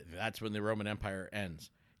 and that's when the Roman Empire ends.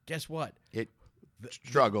 Guess what? It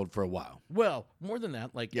struggled for a while. Well, more than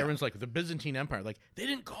that, like, Yeah. everyone's like, the Byzantine Empire. Like, they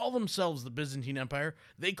didn't call themselves the Byzantine Empire.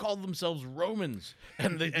 They called themselves Romans.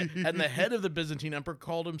 And the head of the Byzantine Empire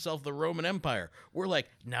called himself the Roman Empire. We're like,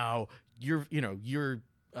 no, you're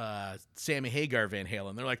Sammy Hagar Van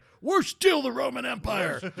Halen. They're like, we're still the Roman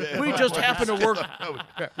Empire. We just happen to work.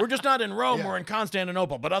 We're just not in Rome. Yeah. We're in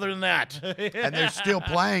Constantinople. But other than that, And they're still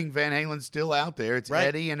playing. Van Halen's still out there. It's Right.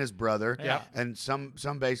 Eddie and his brother, Yeah. and some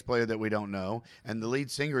bass player that we don't know. And the lead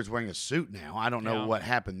singer is wearing a suit now. I don't know Yeah. what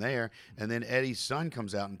happened there. And then Eddie's son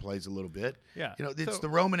comes out and plays a little bit. Yeah. It's So- the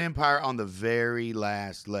Roman Empire on the very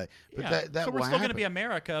last leg. But Yeah. that So we're will still going to be happen.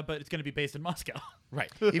 America, but it's going to be based in Moscow.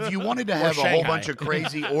 right. If you wanted to have a whole Shanghai. bunch of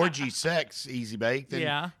crazy orgy sex, Easy Bake, then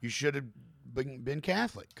Yeah. you should have been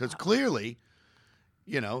Catholic. Because clearly,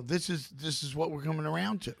 this is what we're coming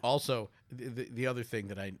around to. Also, the other thing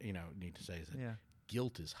that I need to say is that Yeah.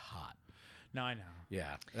 guilt is hot. No, I know.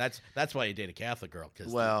 Yeah, that's why you date a Catholic girl,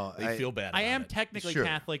 because Well, they feel bad. I about am it. technically Sure.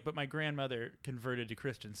 Catholic, but my grandmother converted to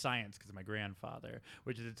Christian Science because of my grandfather,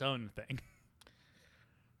 which is its own thing.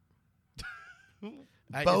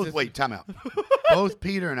 Wait, time out. Both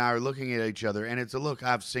Peter and I are looking at each other, and it's a look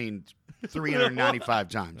I've seen 395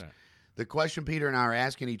 times. Right. The question Peter and I are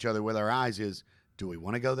asking each other with our eyes is, do we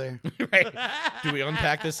want to go there? Right. Do we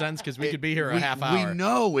unpack this sentence? Because we could be here a half hour. We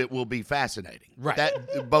know it will be fascinating. Right.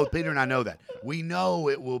 That both Peter and I know that. We know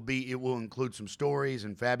it will be. It will include some stories,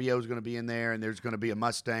 and Fabio's going to be in there, and there's going to be a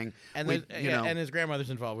Mustang, and and his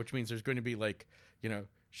grandmother's involved, which means there's going to be like,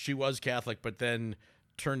 she was Catholic, but then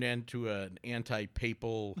turned into an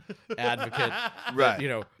anti-papal advocate.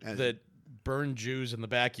 Right. That burned Jews in the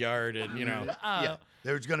backyard, and yeah.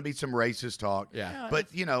 There's going to be some racist talk. Yeah. But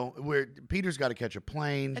Peter's got to catch a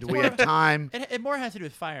plane. Do we have time? It more has to do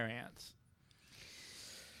with fire ants.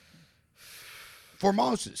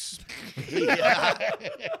 Formosus.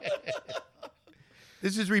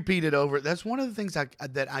 This is repeated over. That's one of the things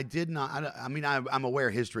that I did not. I'm aware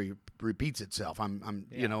history repeats itself.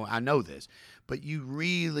 I know this, but you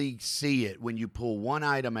really see it when you pull one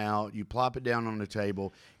item out, you plop it down on the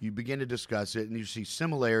table, you begin to discuss it, and you see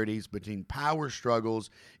similarities between power struggles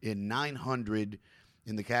in 900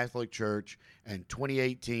 in the Catholic Church and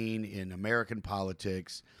 2018 in American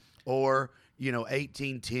politics, or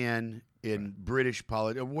 1810 in British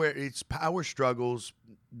politics, where it's power struggles.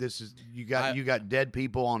 This is you got dead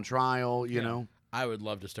people on trial. You know, I would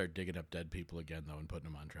love to start digging up dead people again though and putting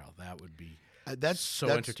them on trial. That would be that's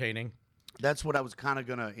entertaining. That's what I was kind of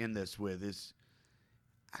gonna end this with. Is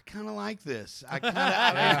I kind of like this. I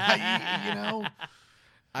kind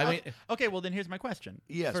of Okay, well then here's my question.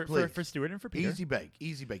 Yes, for, please. For Stuart and for Peter. Easy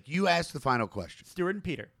bake. You ask the final question. Stuart and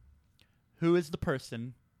Peter, who is the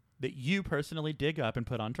person that you personally dig up and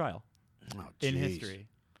put on trial in history?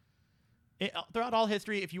 Throughout all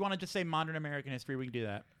history, if you want to just say modern American history, we can do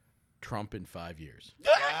that. Trump in 5 years.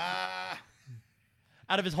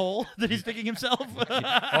 Out of his hole that he's digging himself?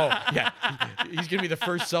 Oh, yeah. He's going to be the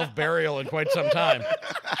first self-burial in quite some time.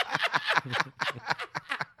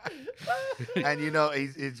 And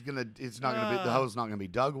it's not gonna be the hole's not gonna be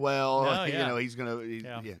dug well. No, yeah. He's gonna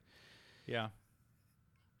Yeah.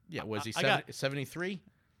 Yeah, was he 73?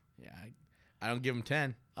 Yeah, I don't give him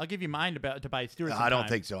 10. I'll give you mine to buy Stuart some I don't time.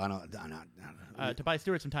 think so. I don't. To buy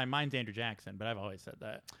Stuart some time, mine's Andrew Jackson, but I've always said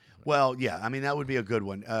that. Well, yeah, I mean that would be a good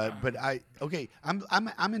one. But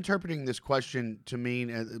I'm interpreting this question to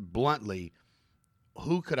mean bluntly,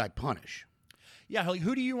 who could I punish? Yeah, like,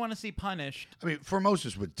 who do you want to see punished? I mean,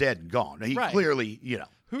 Formosus was dead and gone. He clearly,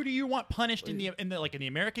 Who do you want punished in the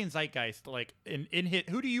American zeitgeist? Like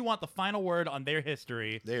who do you want the final word on their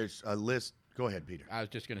history? There's a list. Go ahead, Peter. I was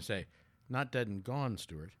just going to say, not dead and gone,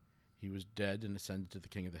 Stuart. He was dead and ascended to the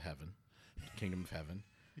kingdom of heaven,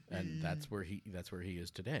 and that's where he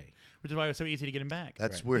is today. Which is why it was so easy to get him back.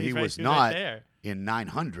 That's where he was right not there. In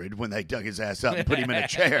 900 when they dug his ass up and put him in a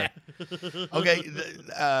chair. Okay,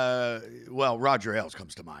 well, Roger Ailes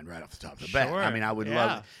comes to mind right off the top of the bat. I mean, I would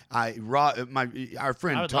love our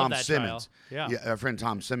friend Tom Simmons. Our friend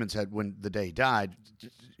Tom Simmons had, when the day he died,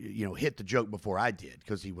 hit the joke before I did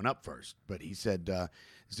because he went up first. But he said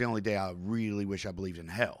it's the only day I really wish I believed in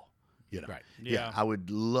hell. Right? Yeah, I would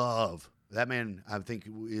love. That man, I think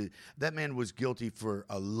that man was guilty for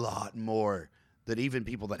a lot more than even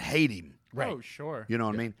people that hate him. Right. Oh, sure. You know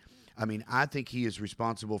what I mean? I mean, I think he is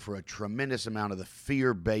responsible for a tremendous amount of the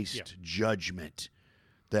fear-based judgment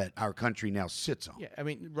that our country now sits on. Yeah, I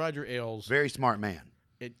mean, Roger Ailes. Very smart man.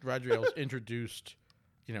 Roger Ailes introduced,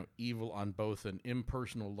 evil on both an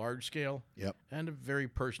impersonal large scale and a very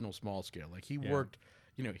personal small scale. Like he worked,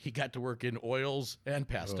 he got to work in oils and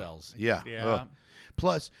pastels. Yeah.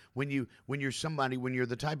 Plus, when you're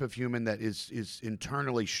the type of human that is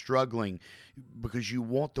internally struggling because you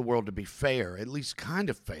want the world to be fair, at least kind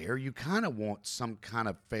of fair, you kind of want some kind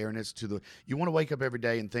of fairness to you want to wake up every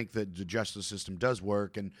day and think that the justice system does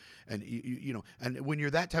work, and when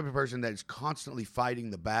you're that type of person that is constantly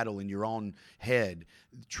fighting the battle in your own head,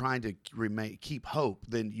 trying to keep hope,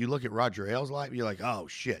 then you look at Roger Ailes' life, and you're like, oh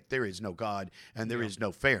shit, there is no God and there is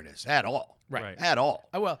no fairness at all. Right. At all.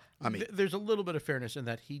 Well, I mean, there's a little bit of fairness in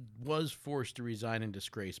that he was forced to resign in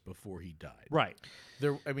disgrace before he died. Right.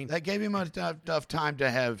 That gave him enough time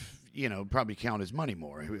to have, probably count his money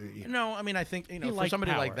more. No, I mean, I think, for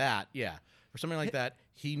somebody like that,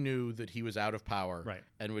 he knew that he was out of power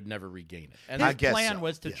and would never regain it. And his plan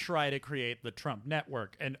was to try to create the Trump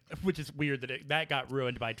network, and which is weird that got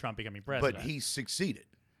ruined by Trump becoming president. But he succeeded.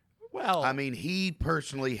 Well, I mean, he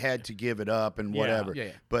personally had to give it up and whatever.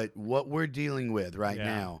 Yeah. But what we're dealing with right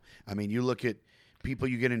now, I mean, you look at people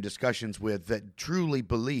you get in discussions with that truly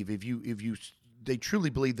believe, they truly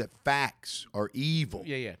believe that facts are evil.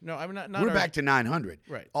 Yeah. No, I'm not. We're back to 900.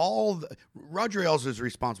 Right. Roger Ailes is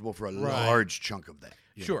responsible for a large chunk of that.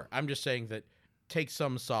 Sure. I'm just saying that take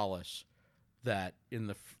some solace that in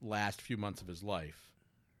the last few months of his life,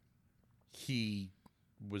 he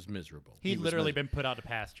was miserable. He'd was literally miserable. been put out to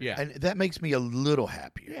pasture. Yeah. And that makes me a little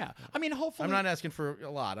happier. Yeah. I mean, hopefully. I'm not asking for a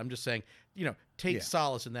lot. I'm just saying, take Yeah.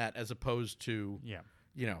 solace in that as opposed to, Yeah.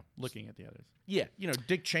 Looking at the others. Yeah,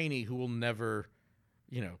 Dick Cheney, who will never,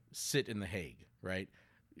 sit in The Hague, right?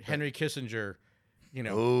 Henry Kissinger,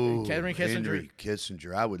 Oh, Henry Kissinger. Henry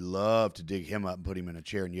Kissinger. I would love to dig him up and put him in a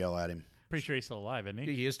chair and yell at him. Pretty sure he's still alive, isn't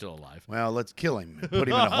he? He is still alive. Well, let's kill him. Put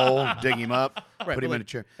him in a hole, dig him up, Right, put him but in a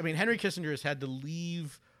chair. I mean, Henry Kissinger has had to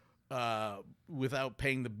leave without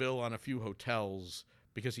paying the bill on a few hotels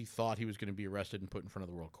because he thought he was going to be arrested and put in front of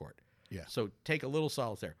the World Court. Yeah. So take a little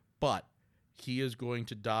solace there. But he is going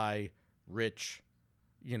to die rich,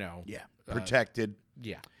 Yeah, protected.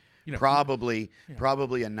 Yeah. Probably a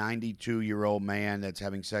 92-year-old man that's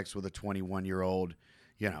having sex with a 21-year-old.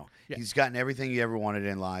 He's gotten everything he ever wanted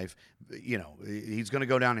in life. He's going to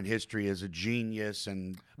go down in history as a genius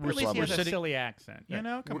and But at least he blah, has blah, a blah. silly accent.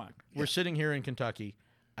 Come on. We're sitting here in Kentucky.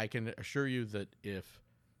 I can assure you that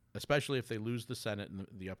especially if they lose the Senate in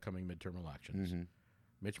the upcoming midterm elections, Mm-hmm.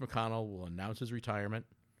 Mitch McConnell will announce his retirement.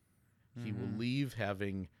 He will leave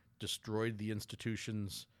having destroyed the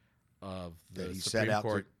institutions of the That he set Supreme out to-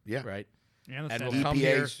 Court, yeah. right? And the And Senate. we'll come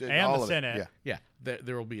here. EPA, And all the of Senate. it. Yeah. Yeah,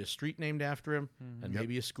 there will be a street named after him, and Yep.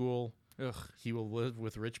 maybe a school. Ugh. He will live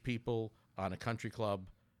with rich people on a country club,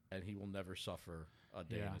 and he will never suffer a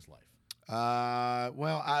day in Yeah. his life.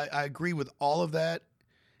 Well, I agree with all of that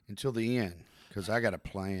until the end because I got a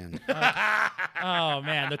plan. Oh,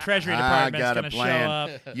 man. The Treasury I Department's got going a to show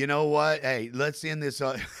plan. up. You know what? Hey, let's end this.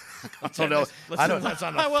 I don't know. I don't. That's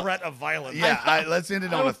on a threat of violence. Yeah, let's end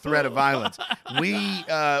it on a threat of violence.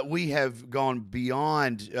 We have gone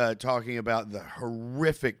beyond talking about the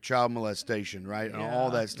horrific child molestation, right, and all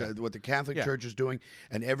that stuff. What the Catholic Yeah. Church is doing,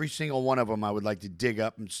 and every single one of them, I would like to dig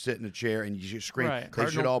up and sit in a chair and you just scream. Right. They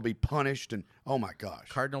should all be punished. And oh my gosh,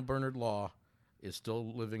 Cardinal Bernard Law is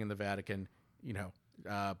still living in the Vatican.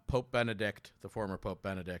 Pope Benedict, the former Pope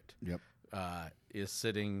Benedict, Yep. is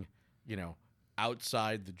sitting,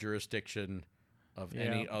 outside the jurisdiction of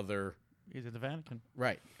any other. He's at the Vatican.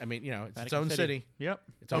 Right. I mean, it's its Vatican own city, Yep.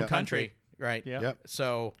 its own Yep. country. Right. Yep. Yep.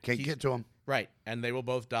 So Can't he's- get to them. Right, and they will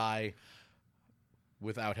both die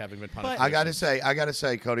without having been punished. But- I got to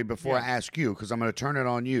say, Cody, before Yeah. I ask you, because I'm going to turn it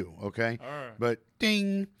on you, okay? All right. But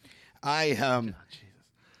ding,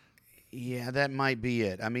 yeah, that might be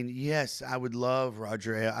it. I mean, yes, I would love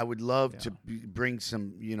Roger. I would love to bring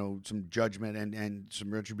some, some judgment and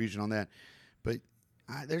some retribution on that. But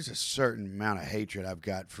there's a certain amount of hatred I've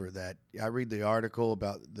got for that. I read the article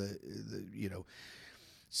about the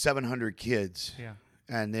 700 kids. Yeah.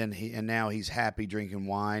 And then now he's happy drinking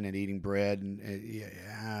wine and eating bread, and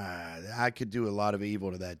I could do a lot of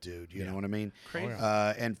evil to that dude. You know what I mean? Crazy.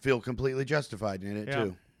 And feel completely justified in it Yeah.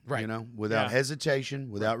 too. Right. Without Yeah. hesitation,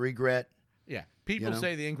 without regret. Yeah, people know?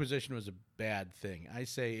 say the Inquisition was a bad thing. I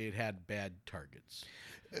say it had bad targets.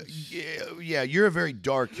 Yeah, you're a very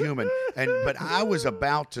dark human, but I was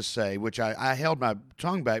about to say, which I held my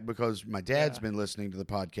tongue back because my dad's been listening to the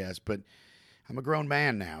podcast, but I'm a grown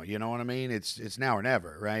man now. You know what I mean? It's now or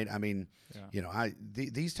never, right? I mean,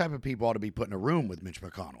 these type of people ought to be put in a room with Mitch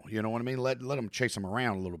McConnell. You know what I mean? Let them chase him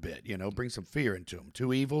around a little bit. Bring some fear into them.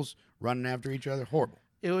 Two evils running after each other, horrible.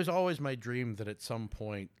 It was always my dream that at some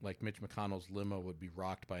point, like Mitch McConnell's limo would be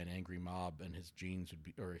rocked by an angry mob, and his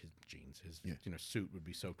suit would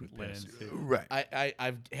be soaked with piss. Linen suit. Right.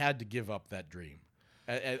 I've had to give up that dream,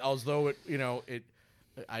 although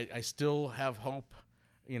I still have hope.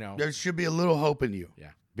 There should be a little hope in you.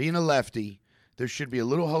 Yeah. Being a lefty, there should be a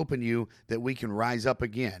little hope in you that we can rise up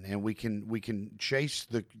again and we can chase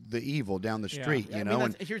the evil down the street, Yeah, I mean,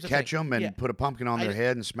 and here's the catch thing. them and Yeah. put a pumpkin on their I-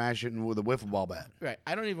 head and smash it with a wiffle ball bat. Right.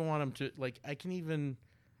 I don't even want him to I can even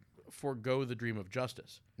forego the dream of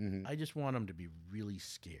justice. Mm-hmm. I just want him to be really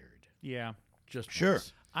scared. Yeah. Just Sure.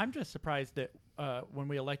 once. I'm just surprised that when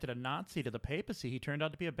we elected a Nazi to the papacy, he turned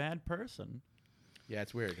out to be a bad person. Yeah,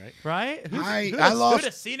 it's weird, right? Right? I Who'd lost-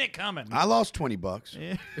 have seen it coming? I lost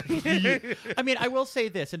 $20. I mean, I will say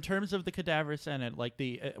this in terms of the cadaver senate, like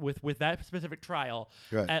the with that specific trial,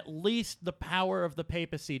 Right. at least the power of the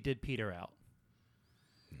papacy did peter out.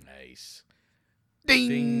 Nice.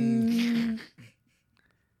 Ding.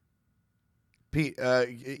 Pete,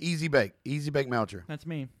 Easy Bake Melcher. That's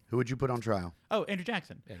me. Who would you put on trial? Oh, Andrew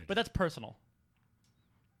Jackson. But that's personal.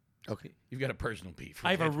 Okay. You've got a personal beef.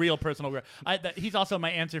 I have a right? real personal. He's also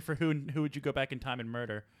my answer for who would you go back in time and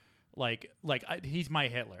murder. He's my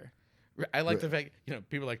Hitler. I like the fact,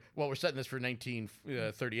 people are like, well, we're setting this for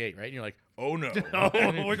 1938, right? And you're like, oh no.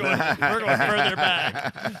 we're going further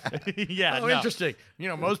back. Yeah. Oh, no. interesting.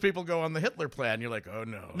 Most people go on the Hitler plan. You're like, oh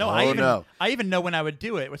no. No, Oh, I even know when I would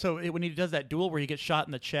do it. So when he does that duel where he gets shot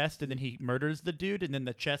in the chest and then he murders the dude, and then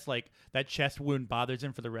the chest, like that chest wound bothers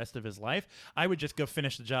him for the rest of his life, I would just go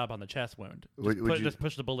finish the job on the chest wound. Just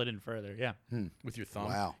push the bullet in further. Yeah. With your thumb.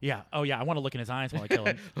 Wow. Yeah. Oh yeah. I want to look in his eyes while I kill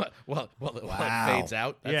him. Well, it Wow. fades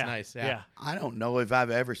out. That's yeah. nice. Yeah. I don't know if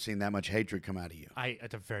I've ever seen that much hatred come out of you.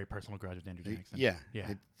 It's a very personal grudge with Andrew Jackson. Yeah,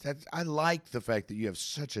 Yeah. I like the fact that you have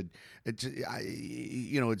such it's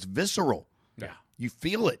visceral. Yeah. You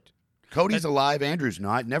feel it. Cody's alive. Andrew's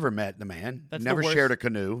not. Never met the man. That's the Never worst. shared a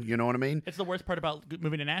canoe. You know what I mean? It's the worst part about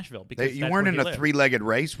moving to Nashville because You that's weren't where in he a lived. three-legged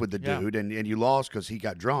race with the Yeah. dude, and you lost because he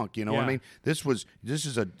got drunk. You know what I Yeah. mean? This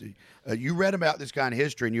is you read about this guy in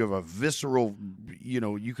history, and you have a visceral.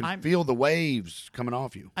 You can feel the waves coming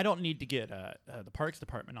off you. I don't need to get the Parks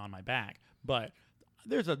Department on my back, but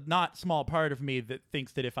there's a not small part of me that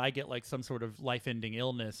thinks that if I get like some sort of life-ending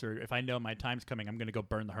illness or if I know my time's coming, I'm going to go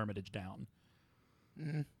burn the Hermitage down.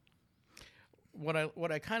 What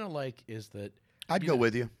I kind of like is that I'd go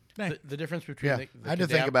with you. the difference between Yeah, the I had to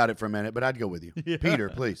think about it for a minute, but I'd go with you. Yeah. Peter,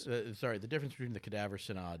 please. the difference between the Cadaver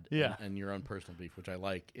Synod Yeah. and your own personal beef, which I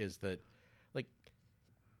like, is that like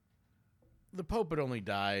the Pope had only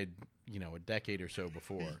died, a decade or so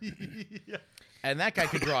before. Yeah. And that guy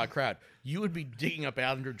could draw a crowd. You would be digging up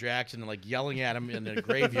Andrew Jackson and like yelling at him in the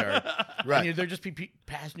graveyard. Right. And there'd just be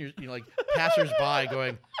passengers, like passers-by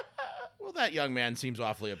going, well, that young man seems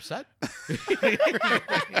awfully upset. Like,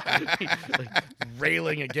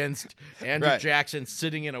 railing against Andrew Right. Jackson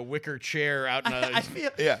sitting in a wicker chair out in a...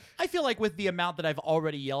 I feel like with the amount that I've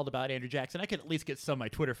already yelled about Andrew Jackson, I could at least get some of my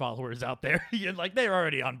Twitter followers out there. Like they're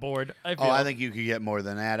already on board. I think you could get more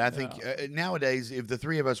than that. I think nowadays, if the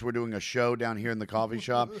three of us were doing a show down here in the coffee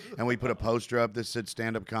shop and we put a poster up that said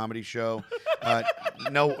stand-up comedy show,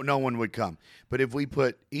 no one would come. But if we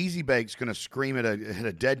put Easy Bake's going to scream at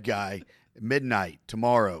a dead guy midnight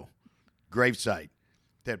tomorrow, gravesite,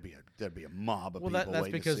 there'd be a mob of people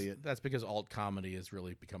waiting to see it. That's because alt comedy has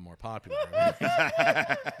really become more popular.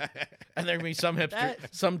 And there can be some hipster,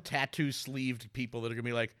 some tattoo sleeved people that are gonna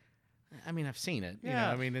be like, I mean, I've seen it.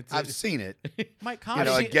 Yeah. I've seen it. My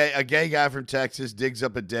comedy. A gay guy from Texas digs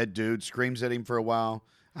up a dead dude, screams at him for a while.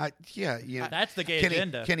 That's the gay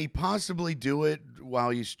agenda. Can he possibly do it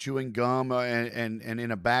while he's chewing gum and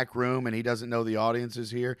in a back room and he doesn't know the audience is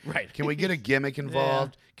here? Right. Can we get a gimmick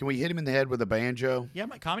involved? Can we hit him in the head with a banjo? Yeah,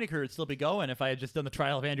 my comedy career would still be going if I had just done the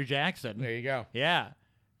trial of Andrew Jackson. There you go. Yeah.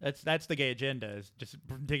 That's the gay agenda, is just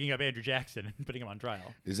digging up Andrew Jackson and putting him on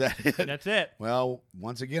trial. Is that it? That's it. Well,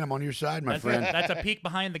 once again, I'm on your side, my That's friend. That's a peek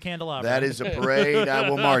behind the candelabra. That is a parade I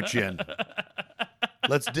will march in.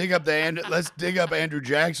 Let's dig up Andrew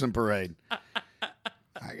Jackson parade.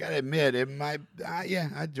 I gotta admit, it might.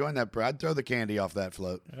 I'd join that. I'd throw the candy off that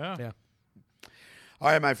float. Yeah. All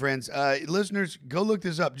right, my friends, listeners, go look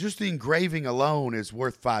this up. Just the engraving alone is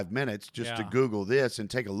worth 5 minutes just to Yeah. Google this and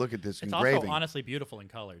take a look at this It's engraving. also honestly beautiful in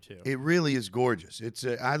color too. It really is gorgeous. It's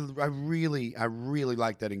I really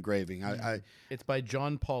like that engraving. It's by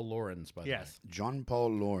John Paul Lawrence, by the way. Yes. John Paul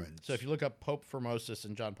Lawrence. So if you look up Pope Formosus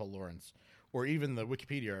and John Paul Lawrence, or even the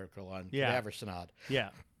Wikipedia article on Cadaver Synod, Yeah.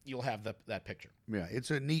 you'll have that picture. Yeah, it's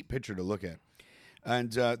a neat picture to look at.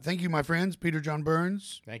 And thank you, my friends, Peter John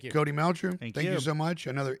Burns. Thank you. Cody Melcher. Thank you you. so much.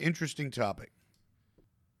 Another interesting topic.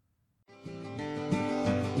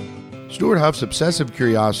 Stuart Huff's Obsessive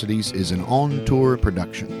Curiosities is an on-tour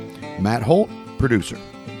production. Matt Holt, producer.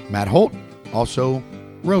 Matt Holt also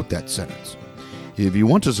wrote that sentence. If you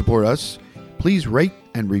want to support us, please rate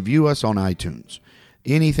and review us on iTunes.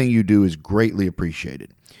 Anything you do is greatly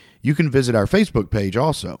appreciated. You can visit our Facebook page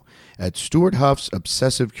also at Stuart Huff's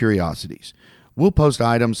Obsessive Curiosities. We'll post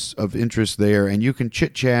items of interest there, and you can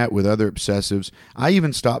chit-chat with other obsessives. I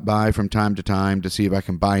even stop by from time to time to see if I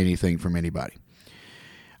can buy anything from anybody.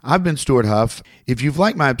 I've been Stuart Huff. If you've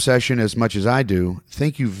liked my obsession as much as I do,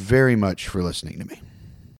 thank you very much for listening to me.